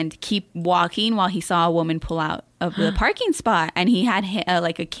and keep walking while he saw a woman pull out of the parking spot, and he had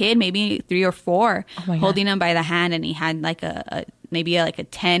like a kid, maybe 3 or 4, holding him by the hand, and he had like maybe a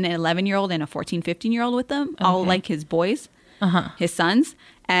 10 and 11-year-old and a 14, 15-year-old with them, all like his boys, his sons,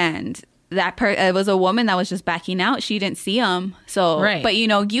 and it was a woman that was just backing out. She didn't see him. So, right. But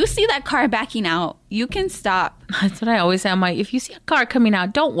you see that car backing out, you can stop. That's what I always say. I'm like, if you see a car coming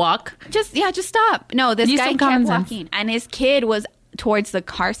out, don't walk. Just stop. No, this guy kept walking, and his kid was towards the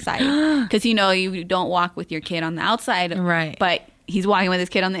car side because you don't walk with your kid on the outside, right? But he's walking with his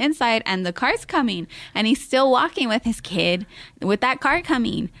kid on the inside, and the car's coming, and he's still walking with his kid with that car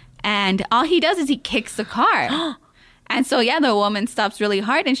coming, and all he does is he kicks the car. And so, the woman stops really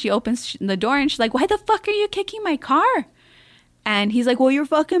hard, and she opens the door, and she's like, why the fuck are you kicking my car? And he's like, well, you're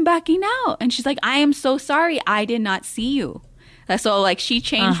fucking backing out. And she's like, I am so sorry. I did not see you. So, like, she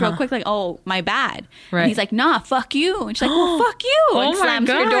changed real quick, like, oh, my bad. Right. And he's like, nah, fuck you. And she's like, well, fuck you. And slams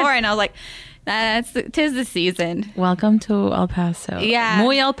her door. And I was like, tis the season. Welcome to El Paso. Yeah.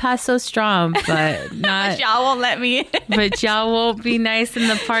 Muy El Paso strong, but not. Y'all won't let me in. But y'all won't be nice in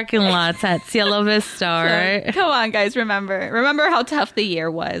the parking lots at Cielo Vista, right? Come on, guys. Remember how tough the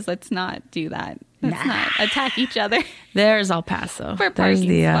year was. Let's not do that. Let's not attack each other. There's El Paso. For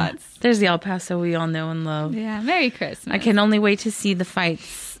parking spots. There's the El Paso we all know and love. Yeah. Merry Christmas. I can only wait to see the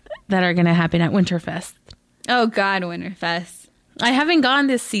fights that are going to happen at Winterfest. Oh, God, Winterfest. I haven't gone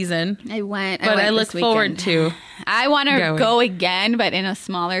this season. I went I look forward to. I want to go again, but in a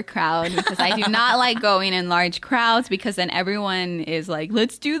smaller crowd, because I do not like going in large crowds, because then everyone is like,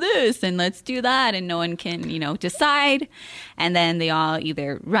 let's do this and let's do that, and no one can, decide. And then they all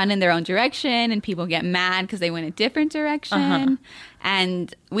either run in their own direction, and people get mad because they went a different direction.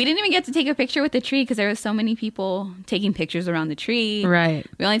 And we didn't even get to take a picture with the tree because there were so many people taking pictures around the tree. Right.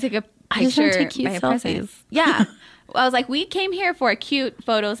 We only took a picture I just want to take cute by a selfies. present. Yeah. I was like, we came here for cute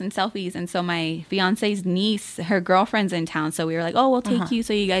photos and selfies. And so my fiance's niece, her girlfriend's in town. So we were like, oh, we'll take you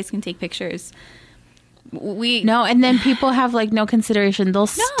so you guys can take pictures. And then people have like no consideration. They'll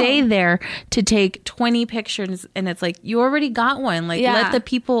stay there to take 20 pictures, and it's like, you already got one. Like, let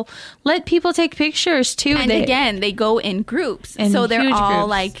people take pictures too. And again, they go in groups, so they're all groups.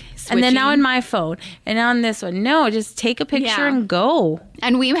 Like switching. And then now in my phone, and on this one, no, just take a picture and go.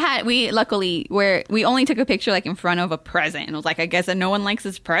 And we luckily we only took a picture like in front of a present, and it was like, I guess that no one likes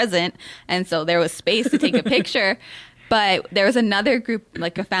this present, and so there was space to take a picture. But there was another group,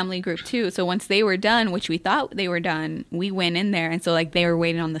 like a family group too. So once they were done, which we thought they were done, we went in there. And so like they were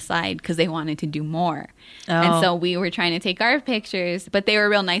waiting on the side because they wanted to do more. Oh. And so we were trying to take our pictures. But they were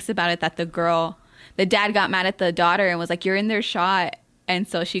real nice about it, that the dad got mad at the daughter and was like, you're in their shot. And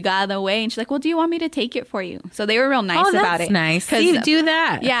so she got out of the way, and she's like, well, do you want me to take it for you? So they were real nice about it. Oh, that's nice. See, do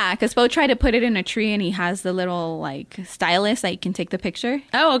that. Yeah, because Bo tried to put it in a tree, and he has the little like stylus that you can take the picture.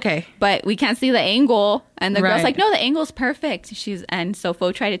 Oh, okay. But we can't see the angle. And the girl's like, no, the angle's perfect. And so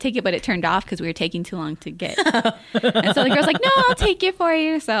Bo tried to take it, but it turned off because we were taking too long to get. And so the girl's like, no, I'll take it for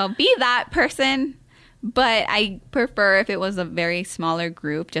you. So be that person. But I prefer if it was a very smaller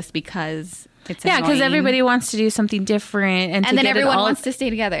group, just because it's annoying. Because everybody wants to do something different, and then everyone wants to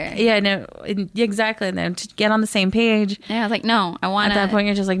stay together. Yeah, no, exactly. And then to get on the same page. Yeah, I was like, no, I want. At that point,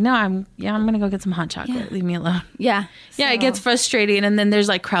 you're just like, no, I'm gonna go get some hot chocolate. Yeah. Leave me alone. Yeah, yeah, it gets frustrating, and then there's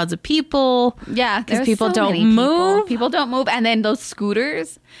like crowds of people. Yeah, because people don't move. People don't move, and then those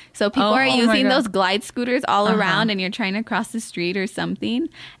scooters. So people are using those glide scooters all around, and you're trying to cross the street or something,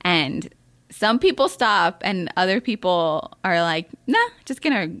 and some people stop, and other people are like, nah, just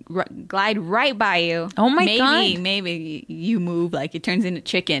gonna glide right by you. Oh my God. Maybe you move, like it turns into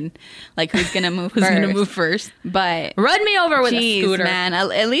chicken. Like, who's gonna move first? Who's gonna move first? But run me over with a scooter. Man,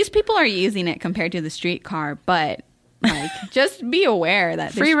 at least people are using it compared to the streetcar. But like, just be aware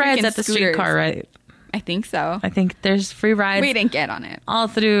that free rides at the streetcar, right? I think so. I think there's free rides. We didn't get on it. All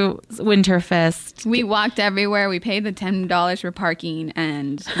through Winterfest. We walked everywhere. We paid the $10 for parking,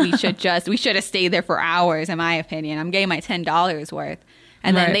 and we should have stayed there for hours, in my opinion. I'm getting my $10 worth.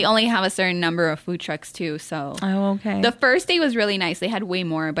 And then they only have a certain number of food trucks too. So okay. The first day was really nice. They had way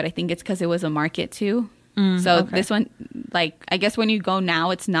more, but I think it's because it was a market too. This one, like, I guess when you go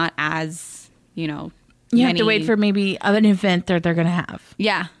now, it's not as, you have to wait for maybe an event that they're going to have.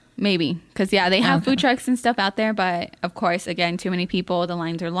 Yeah. Maybe. Because, they have food trucks and stuff out there. But, of course, again, too many people. The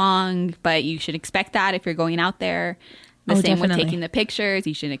lines are long. But you should expect that if you're going out there. The same with taking the pictures.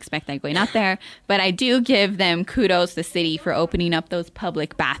 You should expect that going out there. But I do give them kudos, the city, for opening up those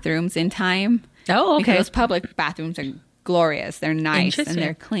public bathrooms in time. Oh, okay. Because those public bathrooms are glorious. They're nice and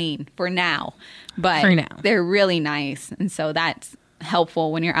they're clean for now. But they're really nice. And so that's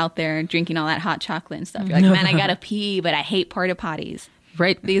helpful when you're out there drinking all that hot chocolate and stuff. You're like, man, I got to pee, but I hate porta potties.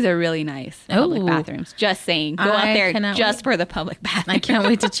 Right. These are really nice public bathrooms. Just saying. Go out there just for the public bathroom. I can't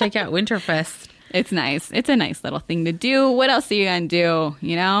wait to check out Winterfest. It's nice. It's a nice little thing to do. What else are you going to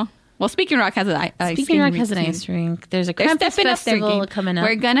do, Well, Speaking Rock has an ice rink. There's a Krampus festival coming up.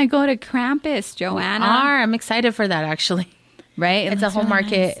 We're going to go to Krampus, Joanna. I'm excited for that, actually. Right? It's a whole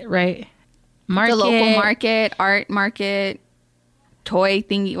market, nice. Right? The local market, art market, toy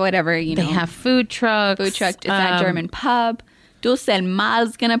thingy, whatever, you know. They have food trucks. It's at German pub. Dulce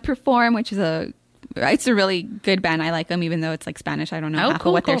Ma's going to perform, which is it's a really good band. I like them, even though it's like Spanish. I don't know half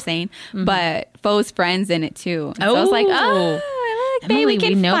of what they're saying. Mm-hmm. But Foe's friends in it too. So I was like, Emily, we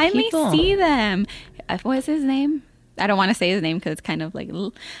can finally see them. What's his name? I don't want to say his name because it's kind of like,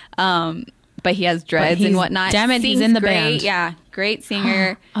 but he has dreads and whatnot. Damn it, he's in the band. Yeah, great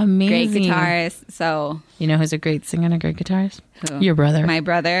singer, amazing, great guitarist. So you know who's a great singer and a great guitarist? Who? Your brother, my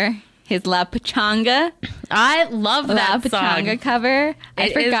brother. His La Pachanga. I love that song. La Pachanga cover.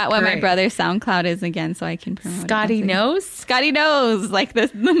 I forgot what my brother's SoundCloud is again, so I can promote Scotty knows? Scotty knows, like the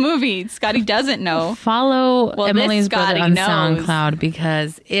movie. Scotty doesn't know. Follow Emily's brother on SoundCloud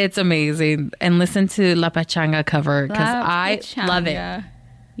because it's amazing. And listen to La Pachanga cover because I love it.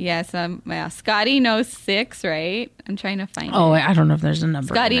 Yes, Scotty knows 6, right? I'm trying to find it. I don't know if there's a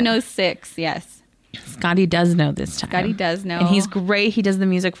number. Scotty knows 6, yes. Scotty does know this time. Scotty does know. And he's great. He does the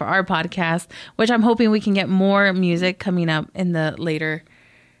music for our podcast, which I'm hoping we can get more music coming up in the later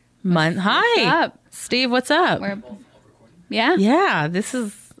month. Hi. Up? Steve, what's up? Yeah? Yeah, this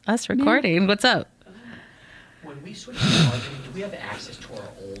is us recording. Yeah. What's up? When we switch to marketing, do we have access to our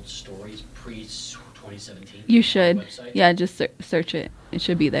old stories pre-2017? You should. Yeah, just search it. It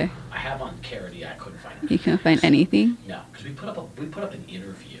should be there. I have on Carity. I couldn't find it. You can't find anything? No, because we put up an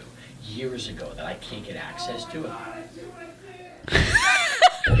interview years ago that I can't get access to.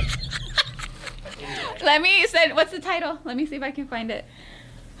 What's the title? Let me see if I can find it.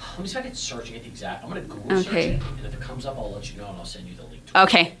 Let me see if I can search it exact. I'm going to Google search it, and if it comes up, I'll let you know, and I'll send you the link to it.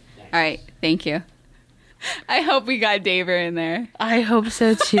 Okay. All right. Thank you. I hope we got Daver in there. I hope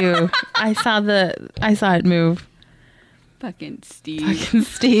so too. I saw it move. Fucking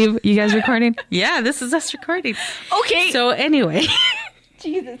Steve. You guys recording? Yeah, this is us recording. Okay. So anyway.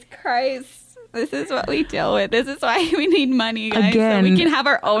 Jesus Christ. This is what we deal with. This is why we need money, guys. Again, so we can have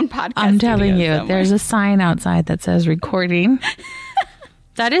our own podcast. I'm telling you, there's a sign outside that says recording.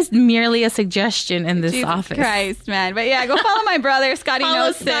 That is merely a suggestion in this office. Jesus Christ, man. But yeah, go follow my brother, Scotty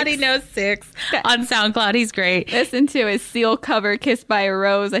Knows 6. Scotty Knows 6 on SoundCloud. He's great. Listen to his Seal cover, Kissed by a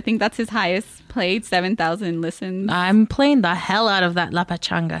Rose. I think that's his highest played, 7,000 listens. I'm playing the hell out of that La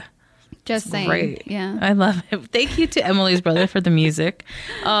Pachanga. Just saying. Great. Yeah. I love it. Thank you to Emily's brother for the music.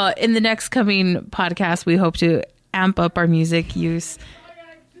 In the next coming podcast, we hope to amp up our music use.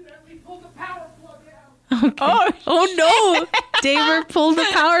 Okay. Oh no! Daver pulled the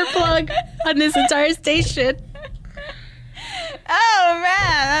power plug on this entire station. Oh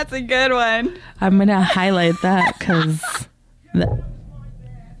man, that's a good one. I'm gonna highlight that because.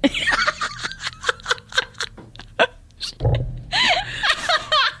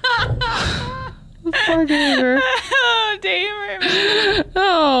 Poor Daver. Oh, Daver, man.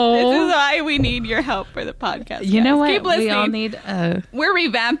 Oh. This is why we need your help for the podcast. You know what? Keep listening. We all need... We're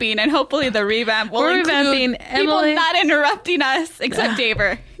revamping, and hopefully the revamp will include people not interrupting us, except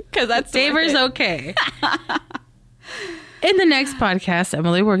Daver, because that's... Daver's okay. In the next podcast,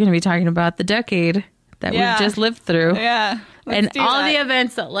 Emily, we're going to be talking about the decade that we've just lived through. Yeah. And all the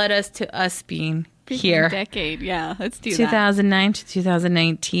events that led us to us being here. Decade, yeah. Let's do 2009 to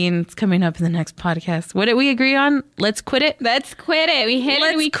 2019. It's coming up in the next podcast. What did we agree on? Let's quit it? Let's quit it. We hit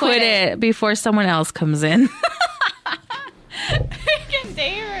it. We quit it before someone else comes in. Freaking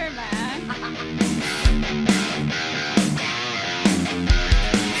Daver, man.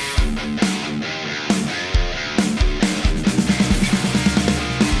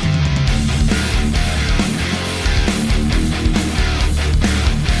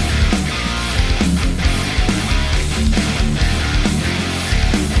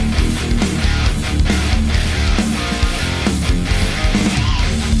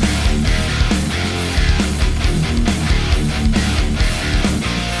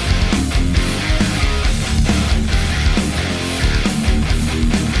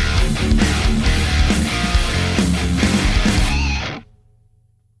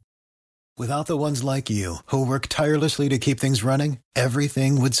 Without the ones like you, who work tirelessly to keep things running,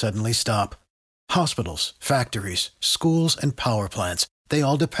 everything would suddenly stop. Hospitals, factories, schools, and power plants, they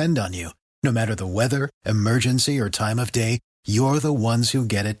all depend on you. No matter the weather, emergency, or time of day, you're the ones who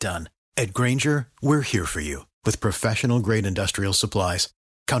get it done. At Grainger, we're here for you with professional-grade industrial supplies.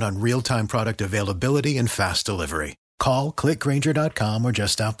 Count on real-time product availability and fast delivery. Call, click Grainger.com, or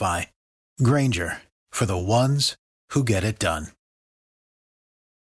just stop by. Grainger, for the ones who get it done.